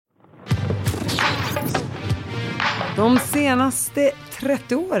De senaste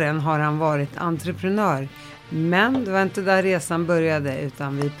 30 åren har han varit entreprenör. Men det var inte där resan började,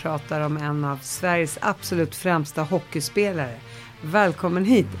 utan vi pratar om en av Sveriges absolut främsta hockeyspelare. Välkommen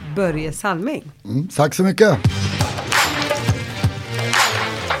hit, Börje Salming. Tack så mycket.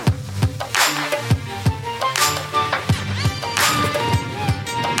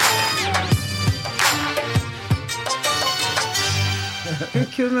 Hur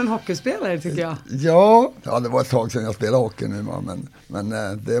kul med en hockeyspelare tycker jag. Ja, det var ett tag sedan jag spelade hockey nu, men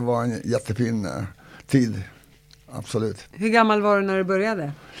det var en jättefin tid. Absolut. Hur gammal var du när du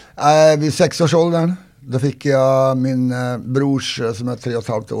började? Vid 6-årsåldern, då fick jag min brors som är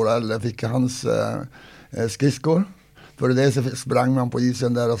 3,5 år äldre, fick jag hans skridskor. För det så sprang man på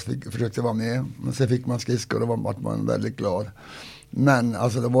isen där och försökte vara med. Men sen fick man skridskor och då var man väldigt glad. Men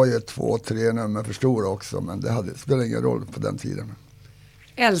alltså det var ju 2-3 nummer för stora också, men det spelade ingen roll på den tiden.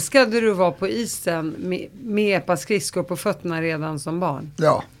 Älskade du att vara på isen med ett par skridskor på fötterna redan som barn?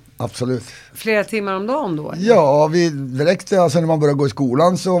 Ja, absolut. Flera timmar om dagen då? Eller? Ja, direkt alltså när man började gå i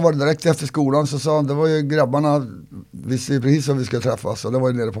skolan så var det direkt efter skolan så sa det var ju grabbarna, visste precis som vi skulle träffas och det var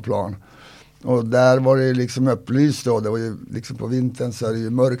ju nere på plan. Och där var det liksom upplyst då, det var ju liksom på vintern så är det ju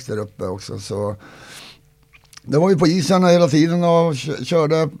mörkt där uppe också så det var ju på isen hela tiden och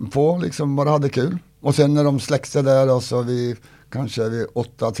körde på liksom, bara hade kul. Och sen när de släckte där då, så kanske vid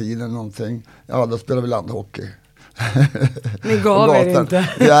 8-tiden någonting, ja då spelade vi landhockey. Ni gav er inte.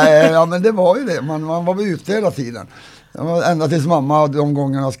 Ja, men det var ju det, man var väl ute hela tiden. Ända tills mamma de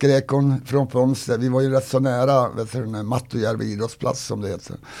gångerna skrek hon från fönster. Vi var ju rätt så nära Mattujärvi idrottsplats som det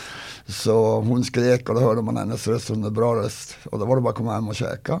heter. Så hon skrek och då hörde man hennes röst under bra röst. Och då var det bara att komma hem och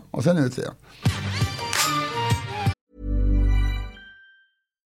käka och sen ut igen.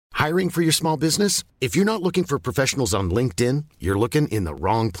 Hiring for your small business? If you're not looking for professionals on LinkedIn, you're looking in the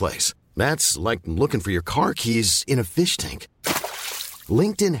wrong place. That's like looking for your car keys in a fish tank.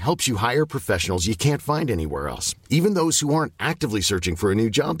 LinkedIn helps you hire professionals you can't find anywhere else, even those who aren't actively searching for a new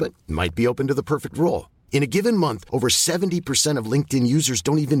job but might be open to the perfect role. In a given month, over 70% of LinkedIn users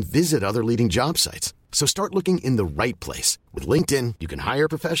don't even visit other leading job sites. So start looking in the right place. With LinkedIn, you can hire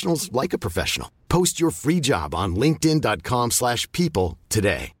professionals like a professional. Post your free job on linkedin.com/people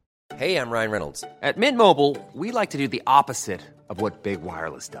today. Hey, I'm Ryan Reynolds. At Mint Mobile, we like to do the opposite of what Big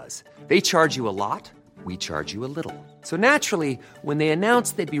Wireless does. They charge you a lot, we charge you a little. So naturally, when they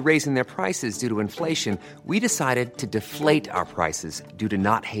announced they'd be raising their prices due to inflation, we decided to deflate our prices due to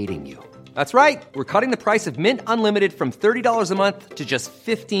not hating you. That's right. We're cutting the price of Mint Unlimited from $30 a month to just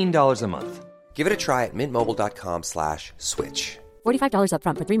 $15 a month. Give it a try at mintmobile.com/switch. $45 up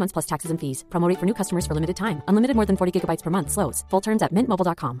front for 3 months plus taxes and fees. Promo rate for new customers for limited time. Unlimited more than 40 gigabytes per month. Slows full terms at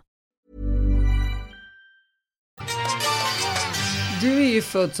mintmobile.com. Du är ju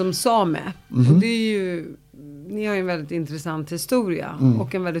född som same. Och det är ju, ni har ju en väldigt intressant historia.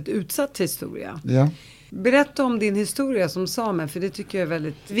 Och en väldigt utsatt historia. Ja. Berätta om din historia som same. För det tycker jag är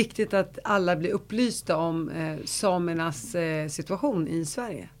väldigt viktigt att alla blir upplysta om samernas situation i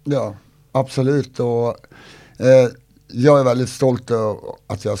Sverige. Ja, absolut. Och jag är väldigt stolt över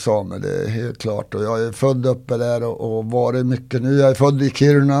att jag är same, det är helt klart. Och jag är född uppe där och varit mycket nu. Jag är född i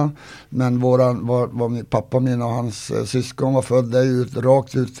Kiruna, men var min pappa min och hans syskon var födda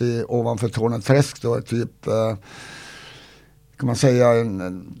rakt ut ovanför Torneträsk då, typ kan man säga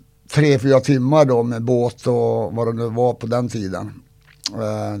 3-4 timmar då med båt och vad det nu var på den tiden.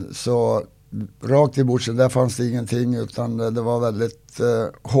 Så rakt i Borsen, där fanns det ingenting, utan det var väldigt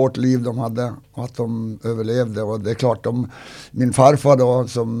hårt liv de hade och att de överlevde. Och det är klart, min farfar då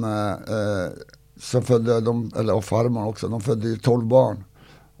som födde och farmor också, de födde ju 12 barn.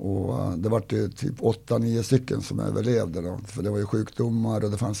 Och det var ju typ 8-9 stycken som överlevde då, för det var ju sjukdomar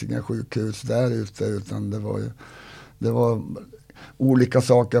och det fanns inga sjukhus där ute, utan det var olika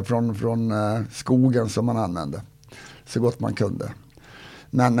saker från skogen som man använde så gott man kunde.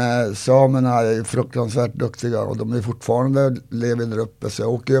 Men samerna är ju fruktansvärt duktiga och de är fortfarande lever där uppe. Så jag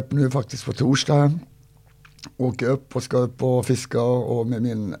åker upp nu faktiskt på torsdag. Åker upp och ska upp och fiska och med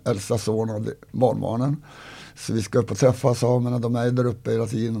min äldsta son och barnbarnen. Så vi ska upp och träffa samerna. De är där uppe hela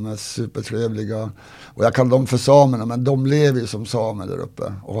tiden. De är supertrevliga. Och jag kallar dem för samerna, men de lever ju som samer där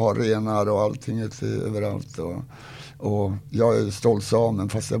uppe. Och har renar och allting ute överallt. Och jag är stolt samen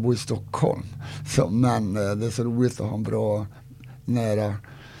fast jag bor i Stockholm. Men det är så roligt att ha en bra nära.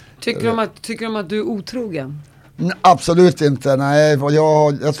 Tycker de att du är otrogen? Absolut inte, nej.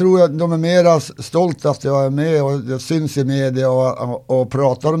 Jag tror att de är mer stolta att jag är med och jag syns i media och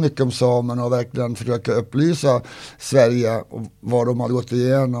pratar mycket om samerna och verkligen försöker upplysa Sverige och vad de har gått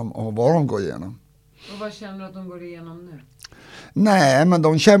igenom och vad de går igenom. Och vad känner du att de går igenom nu? Nej, men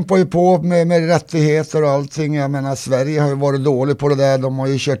de kämpar ju på med rättigheter och allting. Jag menar, Sverige har ju varit dålig på det där. De har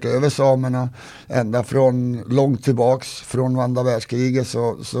ju kört över samerna ända från långt tillbaks. Från andra världskriget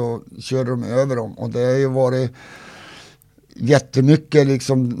så körde de över dem. Och det har ju varit jättemycket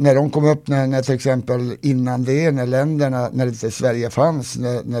liksom, när de kom upp när till exempel innan det, när länderna, när inte Sverige fanns,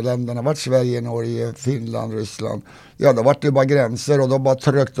 när länderna var Sverige, Norge, Finland, Ryssland. Ja, då var det bara gränser och då bara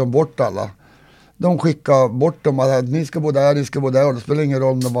tryckte de bort alla. De skickar bort dem att ni ska bo där, ni ska bo där, och det spelar ingen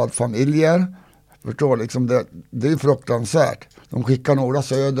roll om de var familjer. Förstår liksom, det är fruktansvärt. De skickar några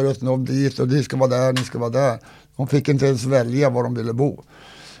söderut, några dit, och ni ska vara där, ni ska vara där. De fick inte ens välja var de ville bo.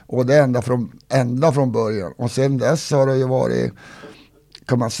 Och det är ända från början. Och sen dess har det ju varit,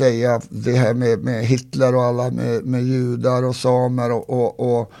 kan man säga, det här med Hitler och alla med judar och samer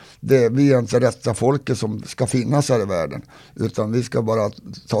och det, vi är inte rätta folket som ska finnas här i världen, utan vi ska bara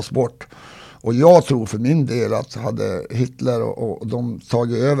tas bort. Och jag tror för min del att hade Hitler och de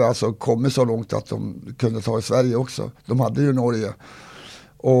tagit över, alltså kommit så långt att de kunde ta i Sverige också. De hade ju Norge.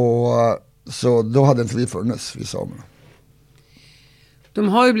 Och så då hade inte vi funnits, vi samerna. De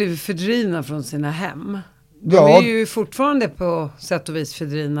har ju blivit fördrivna från sina hem. De Ja. är ju fortfarande på sätt och vis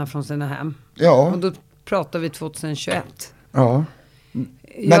fördrivna från sina hem. Ja. Och då pratar vi 2021. Ja.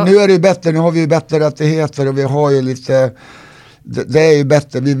 Men nu är det ju bättre, nu har vi ju bättre rättigheter och vi har ju lite, det är ju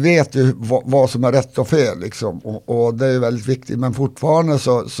bättre, vi vet ju vad som är rätt och fel liksom, och det är ju väldigt viktigt, men fortfarande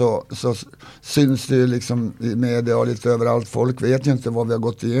så syns det ju liksom i media och lite överallt, folk vet ju inte vad vi har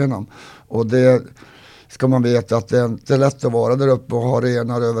gått igenom, och det ska man veta att det är inte lätt att vara där uppe och ha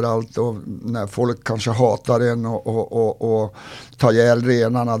renar överallt, och när folk kanske hatar en och tar ihjäl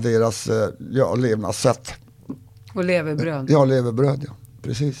renarna, deras levnadssätt. Och levebröd. Ja, levebröd, ja.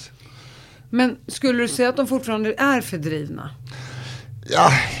 Precis. Men skulle du säga att de fortfarande är fördrivna?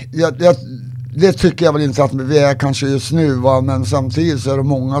 Ja, det tycker jag väl inte att vi är kanske just nu, va? Men samtidigt så är det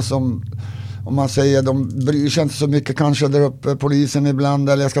många som, om man säger, de bryr sig inte så mycket kanske där uppe, polisen ibland,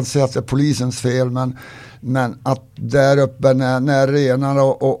 eller jag ska inte säga att det är polisens fel, men att där uppe när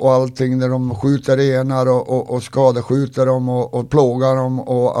renar och allting, när de skjuter renar och skadeskjuter dem och plågar dem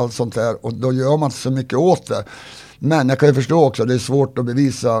och allt sånt där, och då gör man inte så mycket åt det. Men jag kan ju förstå också, det är svårt att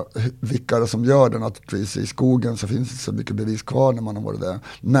bevisa vilka det som gör det naturligtvis. I skogen så finns det inte så mycket bevis kvar när man har varit där.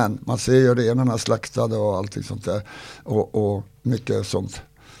 Men man ser ju renarna slaktade och allting sånt där. Och mycket sånt.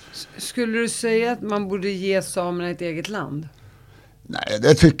 Skulle du säga att man borde ge samerna ett eget land? Nej,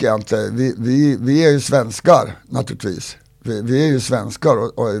 det tycker jag inte. Vi är ju svenskar naturligtvis. Vi är ju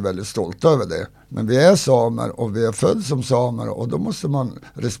svenskar och är väldigt stolta över det. Men vi är samer och vi är född som samer, och då måste man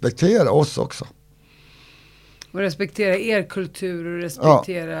respektera oss också. Och respektera er kultur och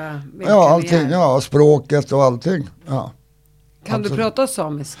respektera allting, ja, språket och allting. Ja. Kan du prata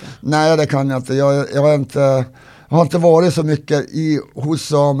samiska? Nej, det kan jag inte. Jag har inte varit så mycket hos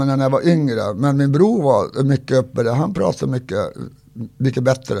samerna när jag var yngre. Men min bror var mycket uppe där. Han pratade mycket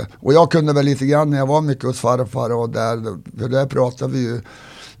bättre. Och jag kunde väl lite grann när jag var mycket hos farfar, och där pratade vi ju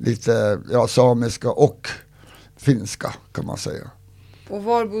lite samiska och finska, kan man säga. Och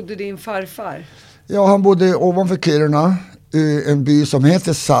var bodde din farfar? Ja, han bodde ovanför Kiruna i en by som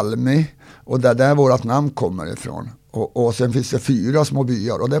heter Salmi, och där vårt namn kommer ifrån. Och sen finns det 4 små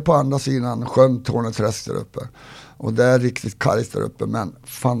byar, och det är på andra sidan sjön Torneträsk där uppe. Och det är riktigt kargt där uppe, men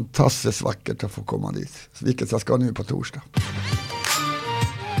fantastiskt vackert att få komma dit. Vilket jag ska nu på torsdag.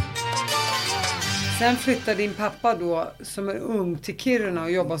 Sen flyttar din pappa då, som är ung, till Kiruna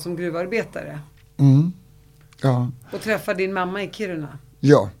och jobbar som gruvarbetare. Mm. Ja. Och träffar din mamma i Kiruna.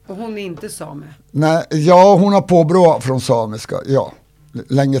 Ja. Och hon är inte same? Nej, ja, hon har påbrå från samiska, ja.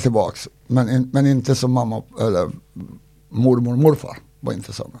 Länge tillbaks. Men inte som mamma eller mormor och morfar var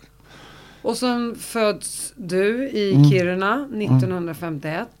inte samma. Och sen föds du i Kiruna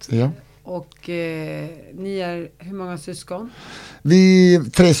 1951. Ja. Och ni är hur många syskon? Vi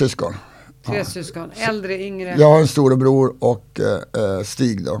 3 syskon. 3 syskon, äldre, yngre? Jag har en storebror och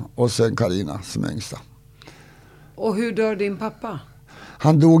Stig då. Och sen Karina som är yngsta. Och hur dör din pappa?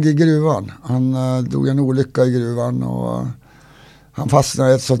 Han dog i gruvan. Han dog en olycka i gruvan, och han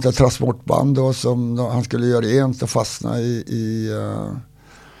fastnade i ett sånt där transportband då, som han skulle göra rent, och fastnade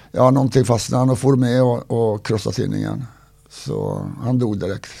någonting fastnade han och for med och krossade tinningen. Så han dog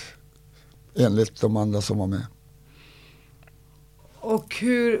direkt, enligt de andra som var med. Och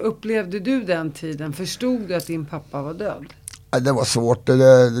hur upplevde du den tiden? Förstod du att din pappa var död? Det var svårt.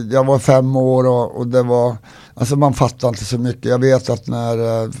 Jag var 5 år och det var, alltså man fattade inte så mycket. Jag vet att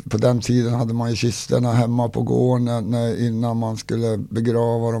på den tiden hade man ju kisterna hemma på gården innan man skulle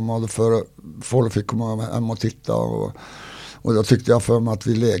begrava dem, och för folk fick komma hem och titta, Och då tyckte jag för mig att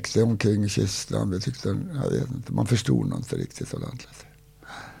vi lekte omkring kistan. Vi tyckte, jag vet inte, man förstod nog inte riktigt ordentligt.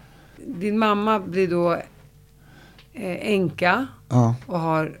 Din mamma blir då änka och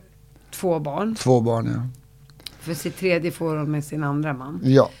har 2 barn. 2 barn, ja. För sitt 3:e får hon med sin andra man.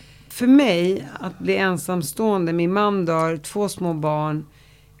 Ja. För mig, att bli ensamstående, min man dör, 2 små barn,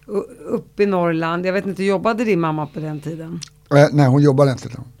 uppe i Norrland. Jag vet inte, jobbade din mamma på den tiden? Nej, hon jobbade inte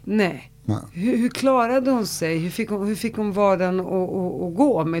då. Nej. Nej. Hur klarade hon sig? Hur fick hon vardagen att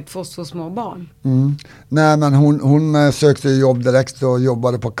gå med 2 så små barn? Nej, men hon sökte jobb direkt och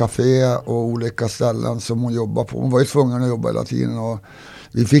jobbade på café och olika ställen som hon jobbade på. Hon var ju tvungen att jobba hela tiden och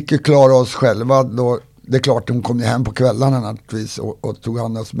vi fick ju klara oss själva då. Det är klart, hon kom ju hem på kvällarna naturligtvis och tog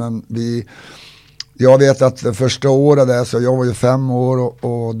hand om oss, men jag vet att det första året där, så jag var ju 5 år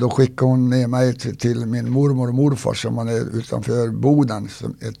och då skickade hon ner mig till min mormor och morfar som man är utanför Boden,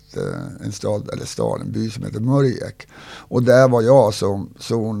 som en by som heter Mörjek. Och där var jag, så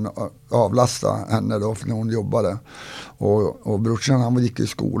hon avlastade henne då när hon jobbade. Och brorsan, han gick i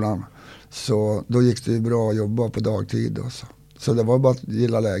skolan, så då gick det ju bra att jobba på dagtid då, så det var bara att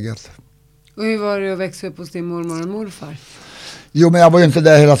gilla läget. Och hur var det att växa upp hos din mormor och morfar? Jo, men jag var ju inte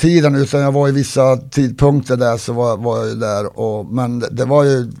där hela tiden, utan jag var i vissa tidpunkter där, så var jag ju där. Men det var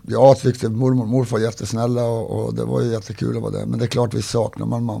ju, jag tyckte mormor och morfar var jättesnälla och det var ju jättekul att vara där. Men det är klart vi saknar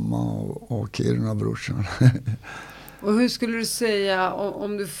man mamma och Kiruna brorsan. Och hur skulle du säga,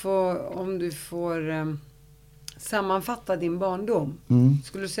 om du får sammanfatta din barndom?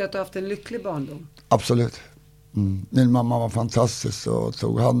 Skulle du säga att du har haft en lycklig barndom? Absolut. Min mamma var fantastisk och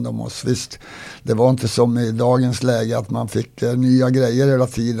tog hand om oss. Visst, det var inte som i dagens läge att man fick nya grejer hela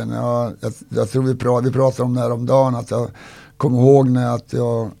tiden. Jag tror vi pratade om det här om dagen, att jag kommer ihåg när att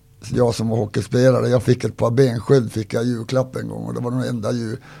jag som var hockeyspelare, jag fick ett par benskydd, fick jag julklapp en gång, och det var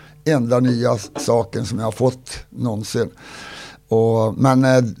den enda nya saken som jag har fått någonsin. Men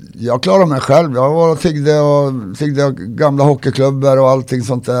jag klarade mig själv. Jag var och tiggde gamla hockeyklubbar och allting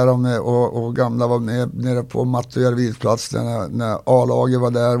sånt där. Och gamla var med nere på Mattojärvids plats. När A-laget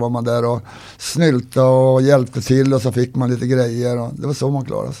var man där och snylta och hjälpte till. Och så fick man lite grejer. Och det var så man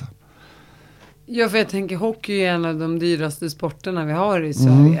klarade sig. Ja, för jag tänker hockey är en av de dyraste sporterna vi har i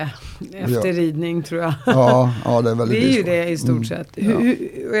Sverige. Efter ridning, tror jag. Ja, det är väldigt dyrt. Det är ju det i stort sett.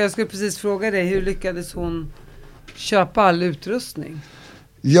 Och jag skulle precis fråga dig, hur lyckades hon köpa all utrustning?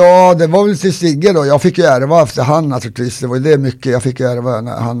 Ja, det var väl till Stigge då. Jag fick ju ärva efter han naturligtvis. Det var ju det mycket. Jag fick ju ärva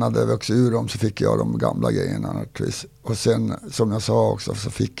när han hade vuxit ur dem, så fick jag de gamla grejerna naturligtvis. Och sen, som jag sa också, så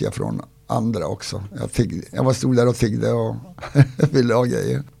fick jag från andra också. Jag stod där och tiggde och ville ha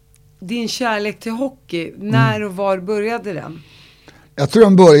grejer. Din kärlek till hockey, när och var började den? Jag tror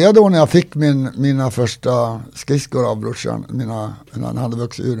den började då när jag fick mina första skridskor av brorsan. När han hade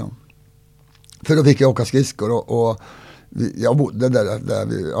vuxit ur dem. För då fick jag åka skridskor och jag bodde där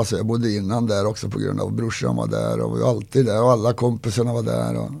alltså jag bodde innan där också på grund av att brorsan var där och vi var alltid där och alla kompisarna var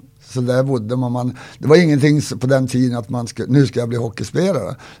där. Så där bodde man. Det var ingenting på den tiden att nu ska jag bli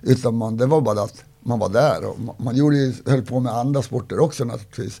hockeyspelare, utan det var bara att man var där och man höll på med andra sporter också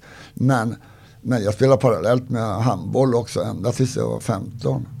naturligtvis. Men jag spelade parallellt med handboll också ända tills jag var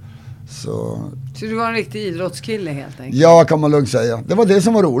 15. Så du var en riktig idrottskille helt enkelt? Ja, kan man lugnt säga. Det var det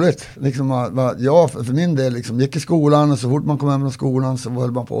som var roligt. Jag för min del gick i skolan, och så fort man kom hem från skolan så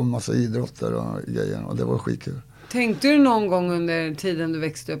höll man på med en massa idrotter och grejer, och det var skitkul. Tänkte du någon gång under tiden du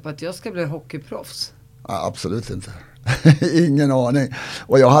växte upp att jag ska bli hockeyproffs? Ja, absolut inte. Ingen aning.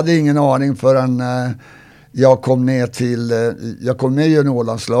 Och jag hade ingen aning förrän jag kom med i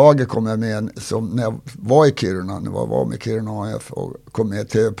juniorlandslaget, kom jag med som när jag var i Kiruna, när jag var med Kiruna AF och kom med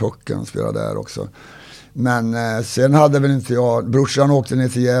till pucken och spelade där också. Men sen hade väl inte jag, brorsan åkte ner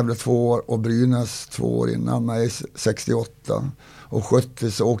till Gävle 2 år och Brynäs 2 år innan mig, 68 och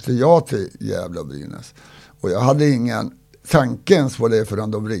 70 så åkte jag till Gävle och Brynäs. Och jag hade ingen tanke ens på det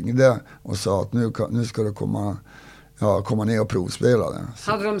förrän de ringde och sa att nu ska du komma ner och provspela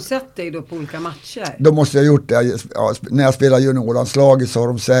det. Hade de sett dig då på olika matcher? Då måste jag gjort det. Ja, när jag spelade juniorlandslaget så har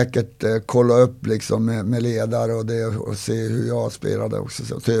de säkert kollat upp liksom med ledare och det och se hur jag spelade också.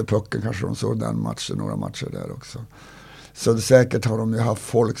 Så till pucken kanske de såg den matchen, några matcher där också. Så säkert har de ju haft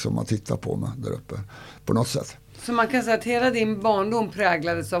folk som har tittat på mig där uppe på något sätt. Så man kan säga att hela din barndom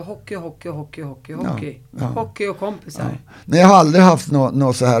präglades av hockey. Ja. Hockey och kompisar. Ja. Men jag har aldrig haft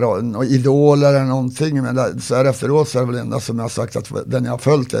något så här idoler eller någonting. Men så här efteråt så är det väl enda som jag har sagt att den jag har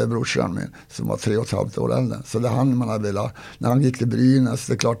följt är brorsan min som var 3,5 år äldre. Så det han man hade velat, när han gick till Brynäs,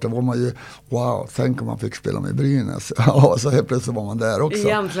 det är klart, det var man ju, wow, tänk om man fick spela med Brynäs. Ja, så helt plötsligt var man där också.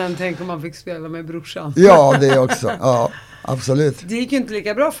 Egentligen tänk om man fick spela med brorsan. Ja, det också. Ja, absolut. Det gick ju inte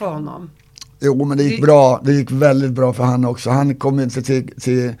lika bra för honom. Jo, men det gick bra. Det gick väldigt bra för han också. Han kom inte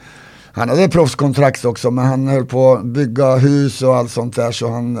till han hade proffskontrakt också, men han höll på att bygga hus och allt sånt där, så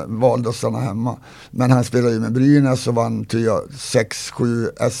han valde att stanna hemma. Men han spelade ju med Brynäs och vann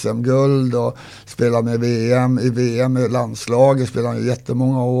 6-7 SM-guld och spelade med i VM med landslaget, spelade han ju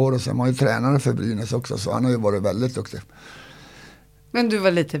jättemånga år, och sen var han ju tränare för Brynäs också, så han har ju varit väldigt duktig. Men du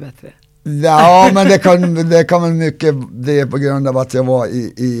var lite bättre? Ja, men det kan väl mycket, det är på grund av att jag var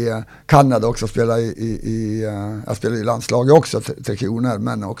i Kanada också, spelade jag spelade i landslaget också, 3 Kronor,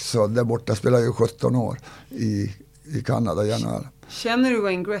 men också där borta spelade jag 17 år i Kanada gärna. Känner du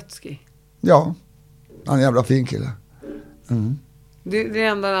Wayne Gretzky? Ja, han är en jävla fin kille. Det är det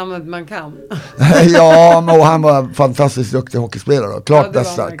enda namnet man kan. Ja, men han var fantastiskt duktig hockeyspelare.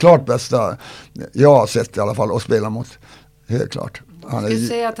 Klart bästa jag har sett i alla fall att spela mot, helt klart. Han skulle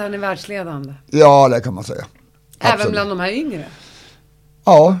säga att han är världsledande. Ja, det kan man säga. Även Absolut. bland de här yngre?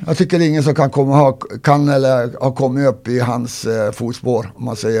 Ja, jag tycker ingen som kan eller har kommit upp i hans fotspår, om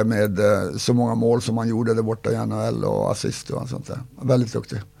man säger, med så många mål som han gjorde där borta i NHL och assist och sånt där. Väldigt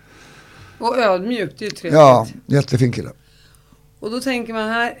duktig. Och ödmjukt, det är ju trevligt. Ja, jättefin kille. Och då tänker man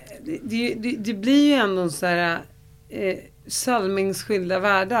här, det blir ju ändå så här salmingsskilda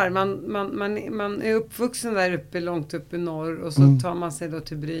världar. Man är uppvuxen där uppe, långt upp i norr, och så tar man sig då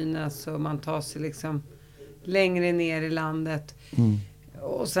till Brynäs, och man tar sig liksom längre ner i landet.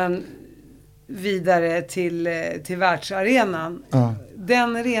 Och sen vidare till världsarenan. Ja.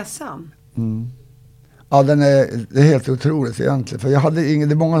 Den resan. Ja, det är helt otroligt egentligen. För jag hade ingen,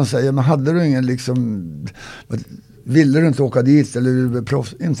 det är många som säger, men hade du ingen liksom, ville du inte åka dit eller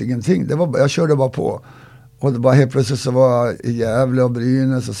proffs? Ingenting. Jag körde bara på. Och det bara helt plötsligt så var jag i Gävle och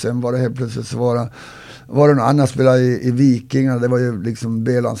Brynäs, och sen var det helt plötsligt så var det någon annan spelare i Vikingarna. Det var ju liksom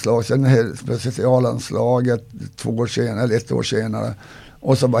B-landslag. Sen helt plötsligt i A-landslaget 2 år senare, eller 1 år senare.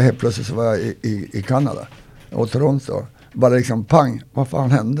 Och så bara helt plötsligt så var jag i Kanada och Toronto. Bara liksom pang, vad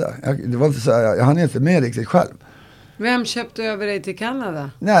fan hände? Det var inte så här, jag hann inte med riktigt själv. Vem köpte över dig till Kanada?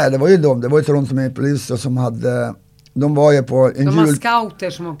 Nej, det var ju det var ju Toronto Maple Leafs som hade, de var ju på en har scouter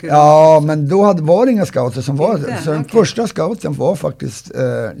som åker runt. Ja, men då var det inga scouter som var inte? Så den första scouten var faktiskt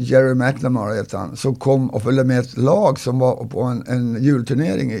Jerry McNamara heter han, som kom och följde med ett lag som var på en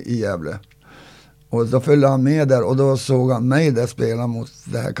julturnering i Gävle. Och då följde han med där, och då såg han mig där spela mot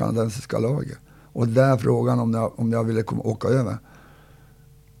det här kanadensiska laget. Och där frågade han om jag ville åka över.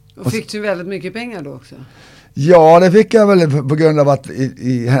 Och fick du väldigt mycket pengar då också? Ja, det fick jag väl på grund av att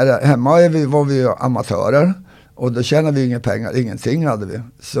hemma var vi amatörer. Och då tjänade vi inga pengar, ingenting hade vi.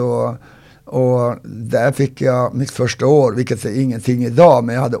 Så, och där fick jag mitt första år, vilket är ingenting idag,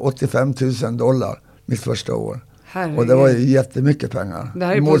 men jag hade $85,000 mitt första år. Herregud. Och det var ju jättemycket pengar. Det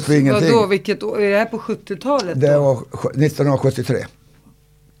här är vadå, vilket år? Är det här på 70-talet då? Det var 1973.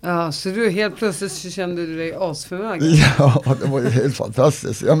 Ja, så du helt plötsligt kände du dig asförmögen? Ja, det var ju helt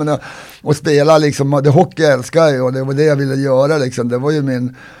fantastiskt. Jag menar, att spela liksom, det hockey älskar jag, och det var det jag ville göra liksom. Det var ju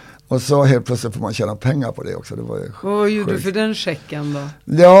min, och så helt plötsligt får man tjäna pengar på det också. Det var ju vad gjorde du för den checken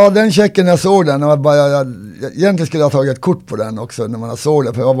då? Ja, den checken jag såg den, och egentligen skulle jag ha tagit ett kort på den också när man såg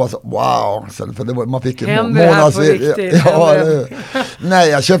det, för jag var så wow, så, för det var, man fick ju nej,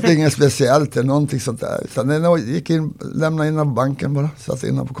 jag köpte ingen speciellt eller någonting sånt där, utan den gick in, lämnade in på banken bara, satt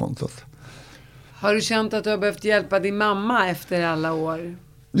in på kontot. Har du känt att du har behövt hjälpa din mamma efter alla år?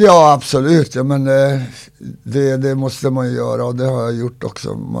 Ja, absolut. Ja, men det måste man ju göra, och det har jag gjort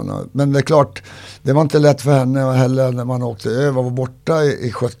också. Men det är klart, det var inte lätt för henne heller när man åkte över och var borta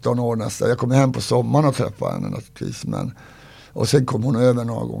i 17 år nästan. Jag kom hem på sommaren och träffade henne naturligtvis. Och sen kom hon över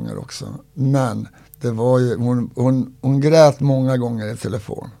några gånger också. Men det var ju, hon grät många gånger i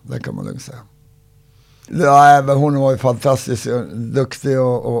telefon, det kan man lugnt säga. Ja, men hon var ju fantastiskt duktig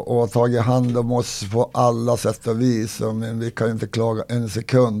och har tagit hand om oss på alla sätt och vis. Men vi kan ju inte klaga en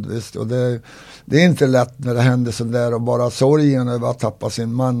sekund, visst. Och det är inte lätt när det händer så där, och bara sorgen över att tappa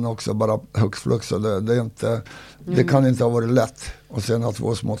sin man också, bara hux flux. Det är inte, det kan inte ha varit lätt. Och sen ha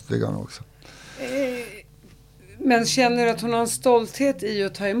 2 småttigar också. Men känner du att hon har en stolthet i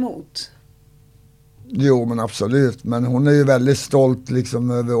att ta emot? Jo, men absolut. Men hon är ju väldigt stolt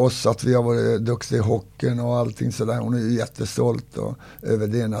liksom över oss, att vi har varit duktiga i hockeyn och allting sådär. Hon är ju jättestolt över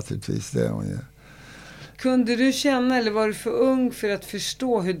det naturligtvis. Det är hon ju. Kunde du känna, eller var du för ung för att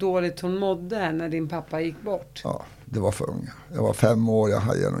förstå hur dåligt hon mådde när din pappa gick bort? Ja, det var för ung. Jag var 5 år, jag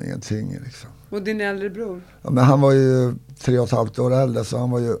hade nog ingenting liksom. Och din äldre bror? Ja, men han var ju 3,5 år äldre, så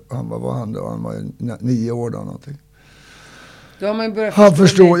han var ju 9 år då någonting. Då har man ju börjat han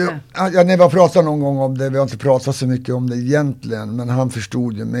förstod ju, när vi har pratat någon gång om det, vi har inte pratat så mycket om det egentligen, men han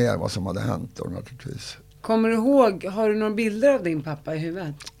förstod ju mer vad som hade hänt då naturligtvis. Kommer du ihåg, har du några bilder av din pappa i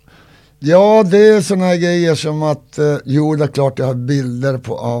huvudet? Ja, det är såna här grejer som att, jo det är klart jag har bilder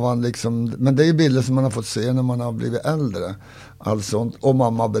av han liksom, men det är ju bilder som man har fått se när man har blivit äldre. Allt sånt, och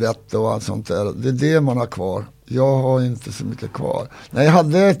mamma berättade och allt sånt där. Det är det man har kvar. Jag har inte så mycket kvar. Nej, jag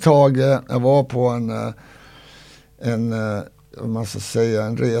hade ett tag, jag var på man ska säga,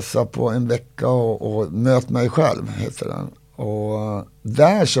 en resa på en vecka och möt mig själv, heter den. Och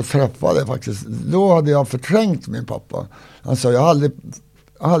där så träffade jag faktiskt, då hade jag förträngt min pappa. Alltså jag har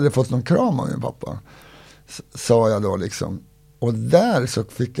aldrig fått någon kram av min pappa, sa jag då liksom. Och där så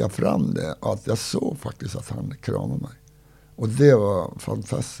fick jag fram det, att jag såg faktiskt att han kramade mig. Och det var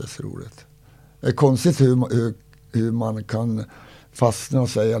fantastiskt roligt. Det är konstigt hur man kan fastna och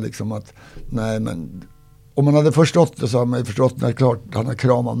säga liksom att nej, men om man hade förstått det så hade man ju förstått när klart han har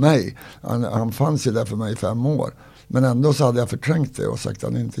kramat mig. Han fanns ju där för mig i 5 år. Men ändå så hade jag förträngt det och sagt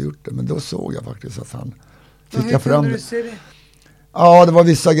att han inte gjort det. Men då såg jag faktiskt att han fick jag fram det. Du se det? Ja, det var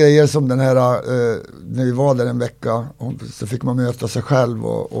vissa grejer som den här, när vi var där en vecka, så fick man möta sig själv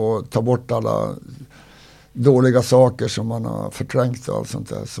och ta bort alla dåliga saker som man har förträngt och allt sånt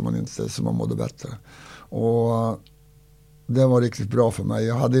där, så man mådde bättre. Och det var riktigt bra för mig.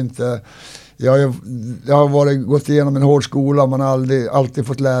 Jag har gått igenom en hård skola, man har alltid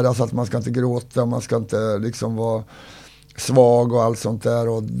fått lära sig att man ska inte gråta, man ska inte liksom vara svag och allt sånt där,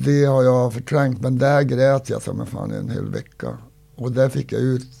 och det har jag förträngt, men där grät jag som fan en hel vecka. Och där fick jag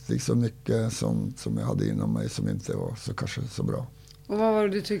ut liksom mycket som jag hade inom mig som inte var så kanske så bra. Och vad var det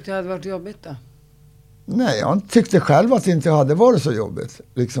du tyckte hade varit jobbigt då? Nej, jag tyckte själv att det inte hade varit så jobbigt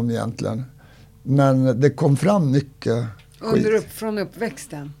liksom egentligen. Men det kom fram mycket skit. Från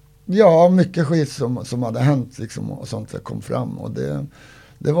uppväxten? Ja, mycket skit som hade hänt liksom, och sånt där kom fram, och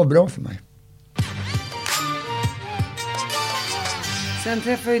det var bra för mig. Sen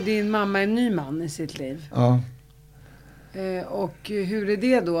träffade ju din mamma en ny man i sitt liv. Ja. Och hur är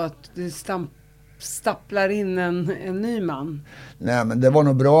det då att du stapplar in en ny man? Nej, men det var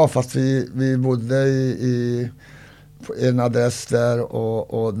nog bra, fast vi bodde i på en adress där,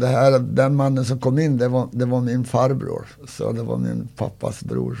 och den mannen som kom in, det var min farbror, så det var min pappas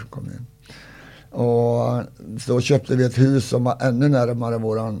bror som kom in. Och så köpte vi ett hus som var ännu närmare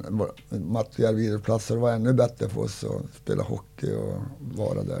våran Mattiarvideplats, så det var ännu bättre för oss att spela hockey och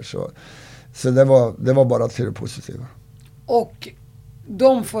vara där, så det var bara till det positiva. Och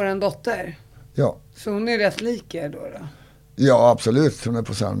de får en dotter? Ja. Så hon är rätt lik er då? Ja, absolut. Hon är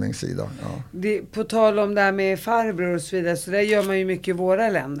på Salmings sida. Ja. På tal om det här med farbror och så vidare, så det gör man ju mycket i våra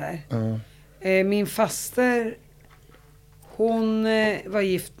länder. Min faster, hon var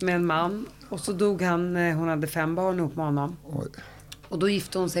gift med en man, och så dog han, hon hade 5 barn ihop med honom. Oj. Och då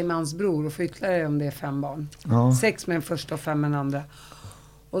gifte hon sig med hans bror och får ytterligare om det är 5 barn. Ja. 6 med den första och 5 med den andra.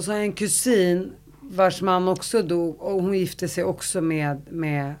 Och så har jag en kusin vars man också dog, och hon gifte sig också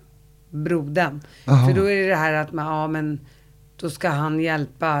med brodern. Aha. För då är det här att men då ska han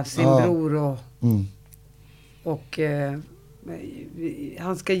hjälpa sin bror och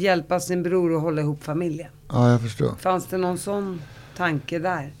han ska hjälpa sin bror att hålla ihop familjen. Ja, jag förstår. Fanns det någon sån tanke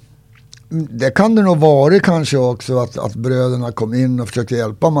där? Det kan det nog vara kanske också, att bröderna kom in och försökte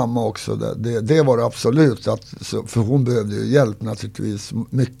hjälpa mamma också. Det var det absolut, för hon behövde ju hjälp naturligtvis,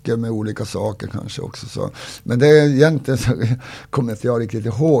 mycket med olika saker kanske också. Så. Men det är egentligen så kommer inte jag riktigt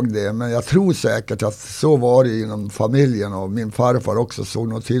ihåg det, men jag tror säkert att så var det inom familjen, och min farfar också såg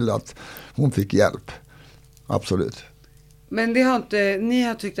nog till att hon fick hjälp. Absolut. Men det har inte, ni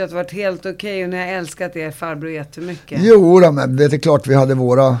har tyckt att det varit helt okej, och ni har älskat er farbror jättemycket? Jo, men det är klart vi hade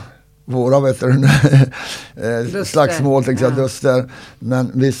våra slagsmål, tänkte jag, duster.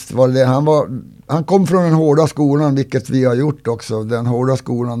 Men visst var det. Han kom från den hårda skolan, vilket vi har gjort också. Den hårda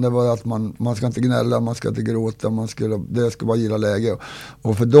skolan, det var att man ska inte gnälla, man ska inte gråta, det ska bara gilla läge.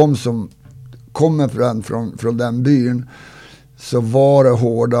 Och för de som kommer från den byn, så var det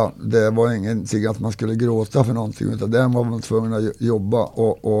hårda. Det var ingenting att man skulle gråta för någonting, utan den var man tvungen att jobba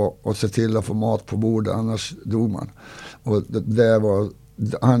och se till att få mat på bordet, annars dog man. Och det var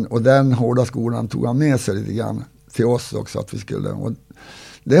och den hårda skolan tog han med sig lite grann till oss också, att vi skulle, och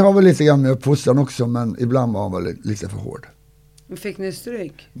det har väl lite grann med uppfostran också, men ibland var han väl lite för hård. Fick ni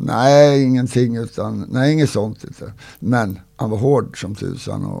stryk? Nej, ingenting, inget sånt inte. Men han var hård som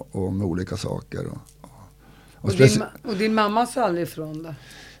tusan och med olika saker. Och din mamma sa aldrig ifrån då?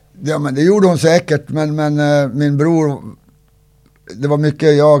 Ja, men det gjorde hon säkert, men min bror, det var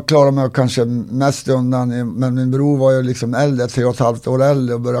mycket, jag klarade mig kanske mest undan, men min bror var ju liksom äldre, 3,5 år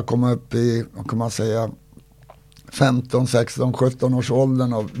äldre, och började komma upp i, vad kan man säga, 15, 16, 17 års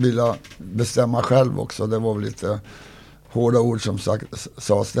åldern, och ville bestämma själv också. Det var väl lite hårda ord som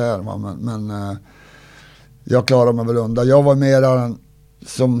sades där, men jag klarade mig väl undan. Jag var mer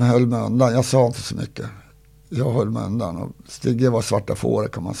som höll mig undan. Jag sa inte så mycket. Jag höll mig undan. Och Stigge var svarta fåre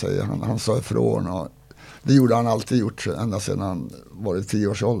kan man säga. Han sa ifrån. Och det gjorde han alltid gjort ända sedan han var i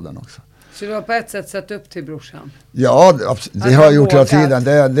 10-årsåldern också. Så du har på ett sätt sett upp till brorsan? Ja, det har jag gjort hela tiden.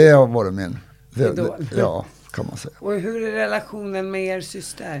 Det har varit min. Ja, kan man säga. Och hur är relationen med er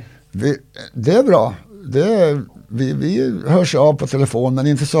syster? Det är bra. Vi hörs av på telefon, men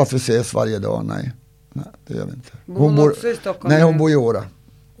inte så att vi ses varje dag, nej. Nej, det gör vi inte. Hon också i Stockholm? Nej, hon bor i Åra.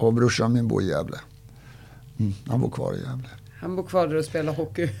 Och brorsan min bor i Gävle. Han bor kvar i Gävle. Han bor kvar där och spelar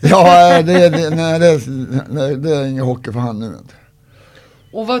hockey? Ja, det är ingen hockey för han nu inte.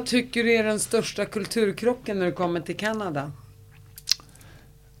 Och vad tycker du är den största kulturkrocken när du kommer till Kanada?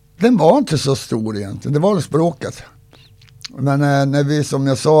 Den var inte så stor egentligen. Det var väl språket. Men när vi, som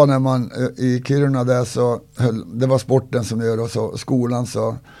jag sa, när man i Kiruna där så det var sporten som gör och så skolan,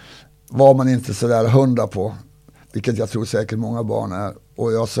 så var man inte så där 100 på. Vilket jag tror säkert många barn är.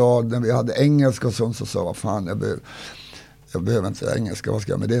 Och jag sa, när vi hade engelska och sånt, så sa vad fan, jag behöver inte engelska, vad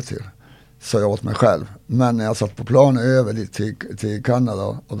ska jag med det till? Så jag åt mig själv. Men när jag satt på planen över dit till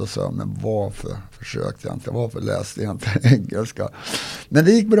Kanada, och då sa jag, men varför försökte jag inte? Varför läste jag inte engelska? Men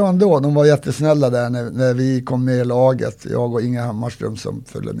det gick bra ändå. De var jättesnälla där när vi kom med i laget. Jag och Inga Hammarström som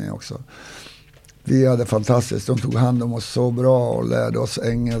följde med också. Vi hade fantastiskt. De tog hand om oss så bra och lärde oss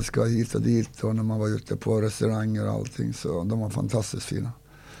engelska hit och dit. Och när man var ute på restauranger och allting. Så de var fantastiskt fina.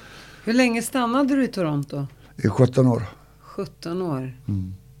 Hur länge stannade du i Toronto? I 17 år. 17 år.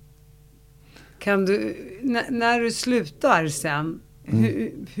 Kan du, när du slutar sen,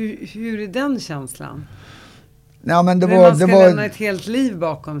 hur är den känslan? Ja, men man ska lämna ett helt liv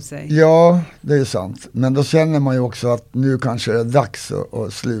bakom sig. Ja, det är sant. Men då känner man ju också att nu kanske det är dags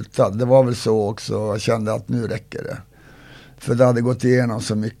att sluta. Det var väl så också. Jag kände att nu räcker det. För det hade gått igenom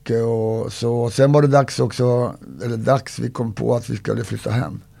så mycket. Och så. Sen var det dags också, vi kom på att vi skulle flytta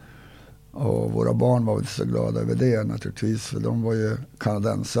hem. Och våra barn var inte så glada över det naturligtvis. För de var ju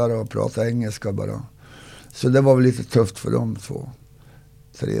kanadensare och pratade engelska bara. Så det var väl lite tufft för de två.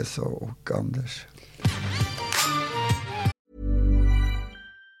 Teresa och Anders.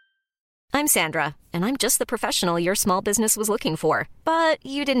 I'm Sandra, and I'm just the professional your small business was looking for. But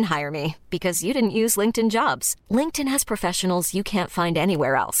you didn't hire me because you didn't use LinkedIn Jobs. LinkedIn has professionals you can't find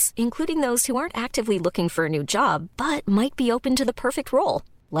anywhere else, including those who aren't actively looking for a new job, but might be open to the perfect role,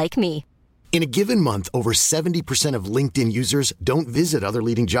 like me. In a given month, over 70% of LinkedIn users don't visit other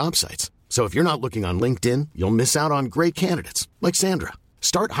leading job sites. So if you're not looking on LinkedIn, you'll miss out on great candidates like Sandra.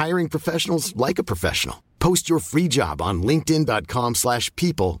 Start hiring professionals like a professional. Post your free job on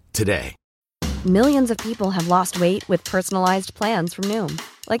linkedin.com/people today. Millions of people have lost weight with personalized plans from Noom.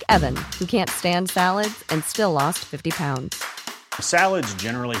 Like Evan, who can't stand salads and still lost 50 pounds. Salads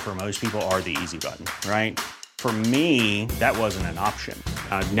generally for most people are the easy button, right? For me, that wasn't an option.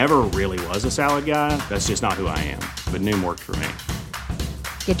 I never really was a salad guy. That's just not who I am. But Noom worked for me.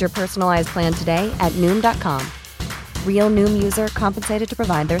 Get your personalized plan today at Noom.com. Real Noom user compensated to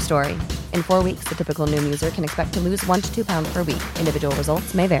provide their story. In 4 weeks, the typical Noom user can expect to lose 1 to 2 pounds per week. Individual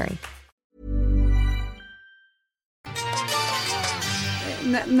results may vary.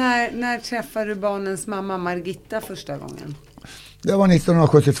 När träffade du barnens mamma Margitta första gången? Det var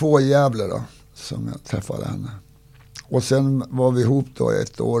 1972 i Gävle då, som jag träffade henne. Och sen var vi ihop då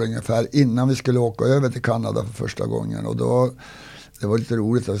 1 år ungefär innan vi skulle åka över till Kanada för första gången. Och då, det var lite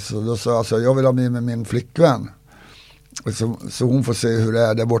roligt. Alltså, då sa jag, alltså, jag vill ha med min flickvän. Så hon får se hur det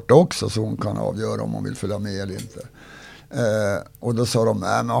är där borta också, så hon kan avgöra om hon vill följa med eller inte. Och då sa de,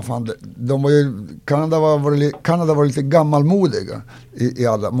 nej men vad fan, de var ju, Kanada var lite gammalmodiga i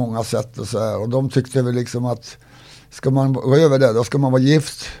alla, många sätt och så här. Och de tyckte väl liksom att ska man gå över där, då ska man vara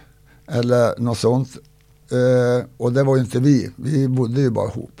gift eller något sånt. Och det var ju inte vi bodde ju bara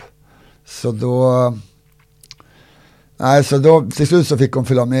ihop. Så då till slut så fick hon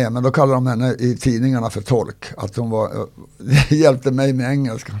följa med, men då kallade de henne i tidningarna för tolk. Att hon hjälpte mig med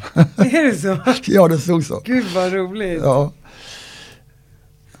engelska. Är det så? Ja, det stod så. Gud vad roligt. Ja.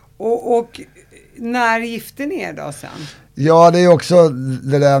 Och när gifte ni er då sen? Ja, det är också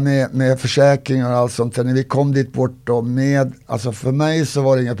det där med försäkringar och allt sånt. När vi kom dit bort då alltså för mig så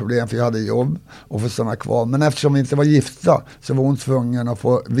var det inga problem, för jag hade jobb och få stanna kvar. Men eftersom vi inte var gifta så var hon tvungen att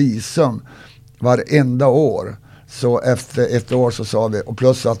få visum varenda år. Så efter 1 år så sa vi, och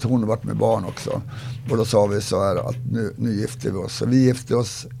plus att hon varit med barn också. Och då sa vi så här att nu gifte vi oss. Så vi gifte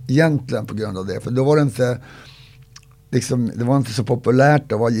oss egentligen på grund av det. För då var det inte, liksom, det var inte så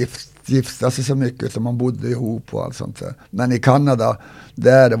populärt att vara gifta sig så mycket, utan man bodde ihop och allt sånt där. Men i Kanada,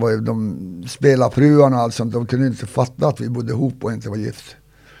 där det var ju de spelarfruarna och allt sånt, de kunde inte fatta att vi bodde ihop och inte var gift.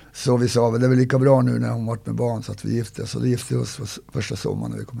 Så vi sa, det är väl lika bra nu när hon varit med barn så att vi gifte oss. Så det gifte oss första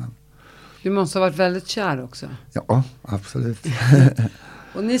sommaren när vi kom hem. Du måste ha varit väldigt kär också. Ja, absolut.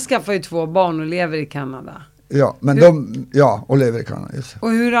 Och ni skaffar ju 2 barn och lever i Kanada. Ja, men och lever i Kanada, just. Och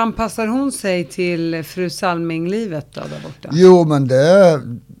hur anpassar hon sig till fru Salming-livet då där borta? Jo, men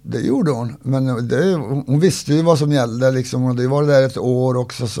det gjorde hon. Men hon visste ju vad som gällde liksom, och det var där ett år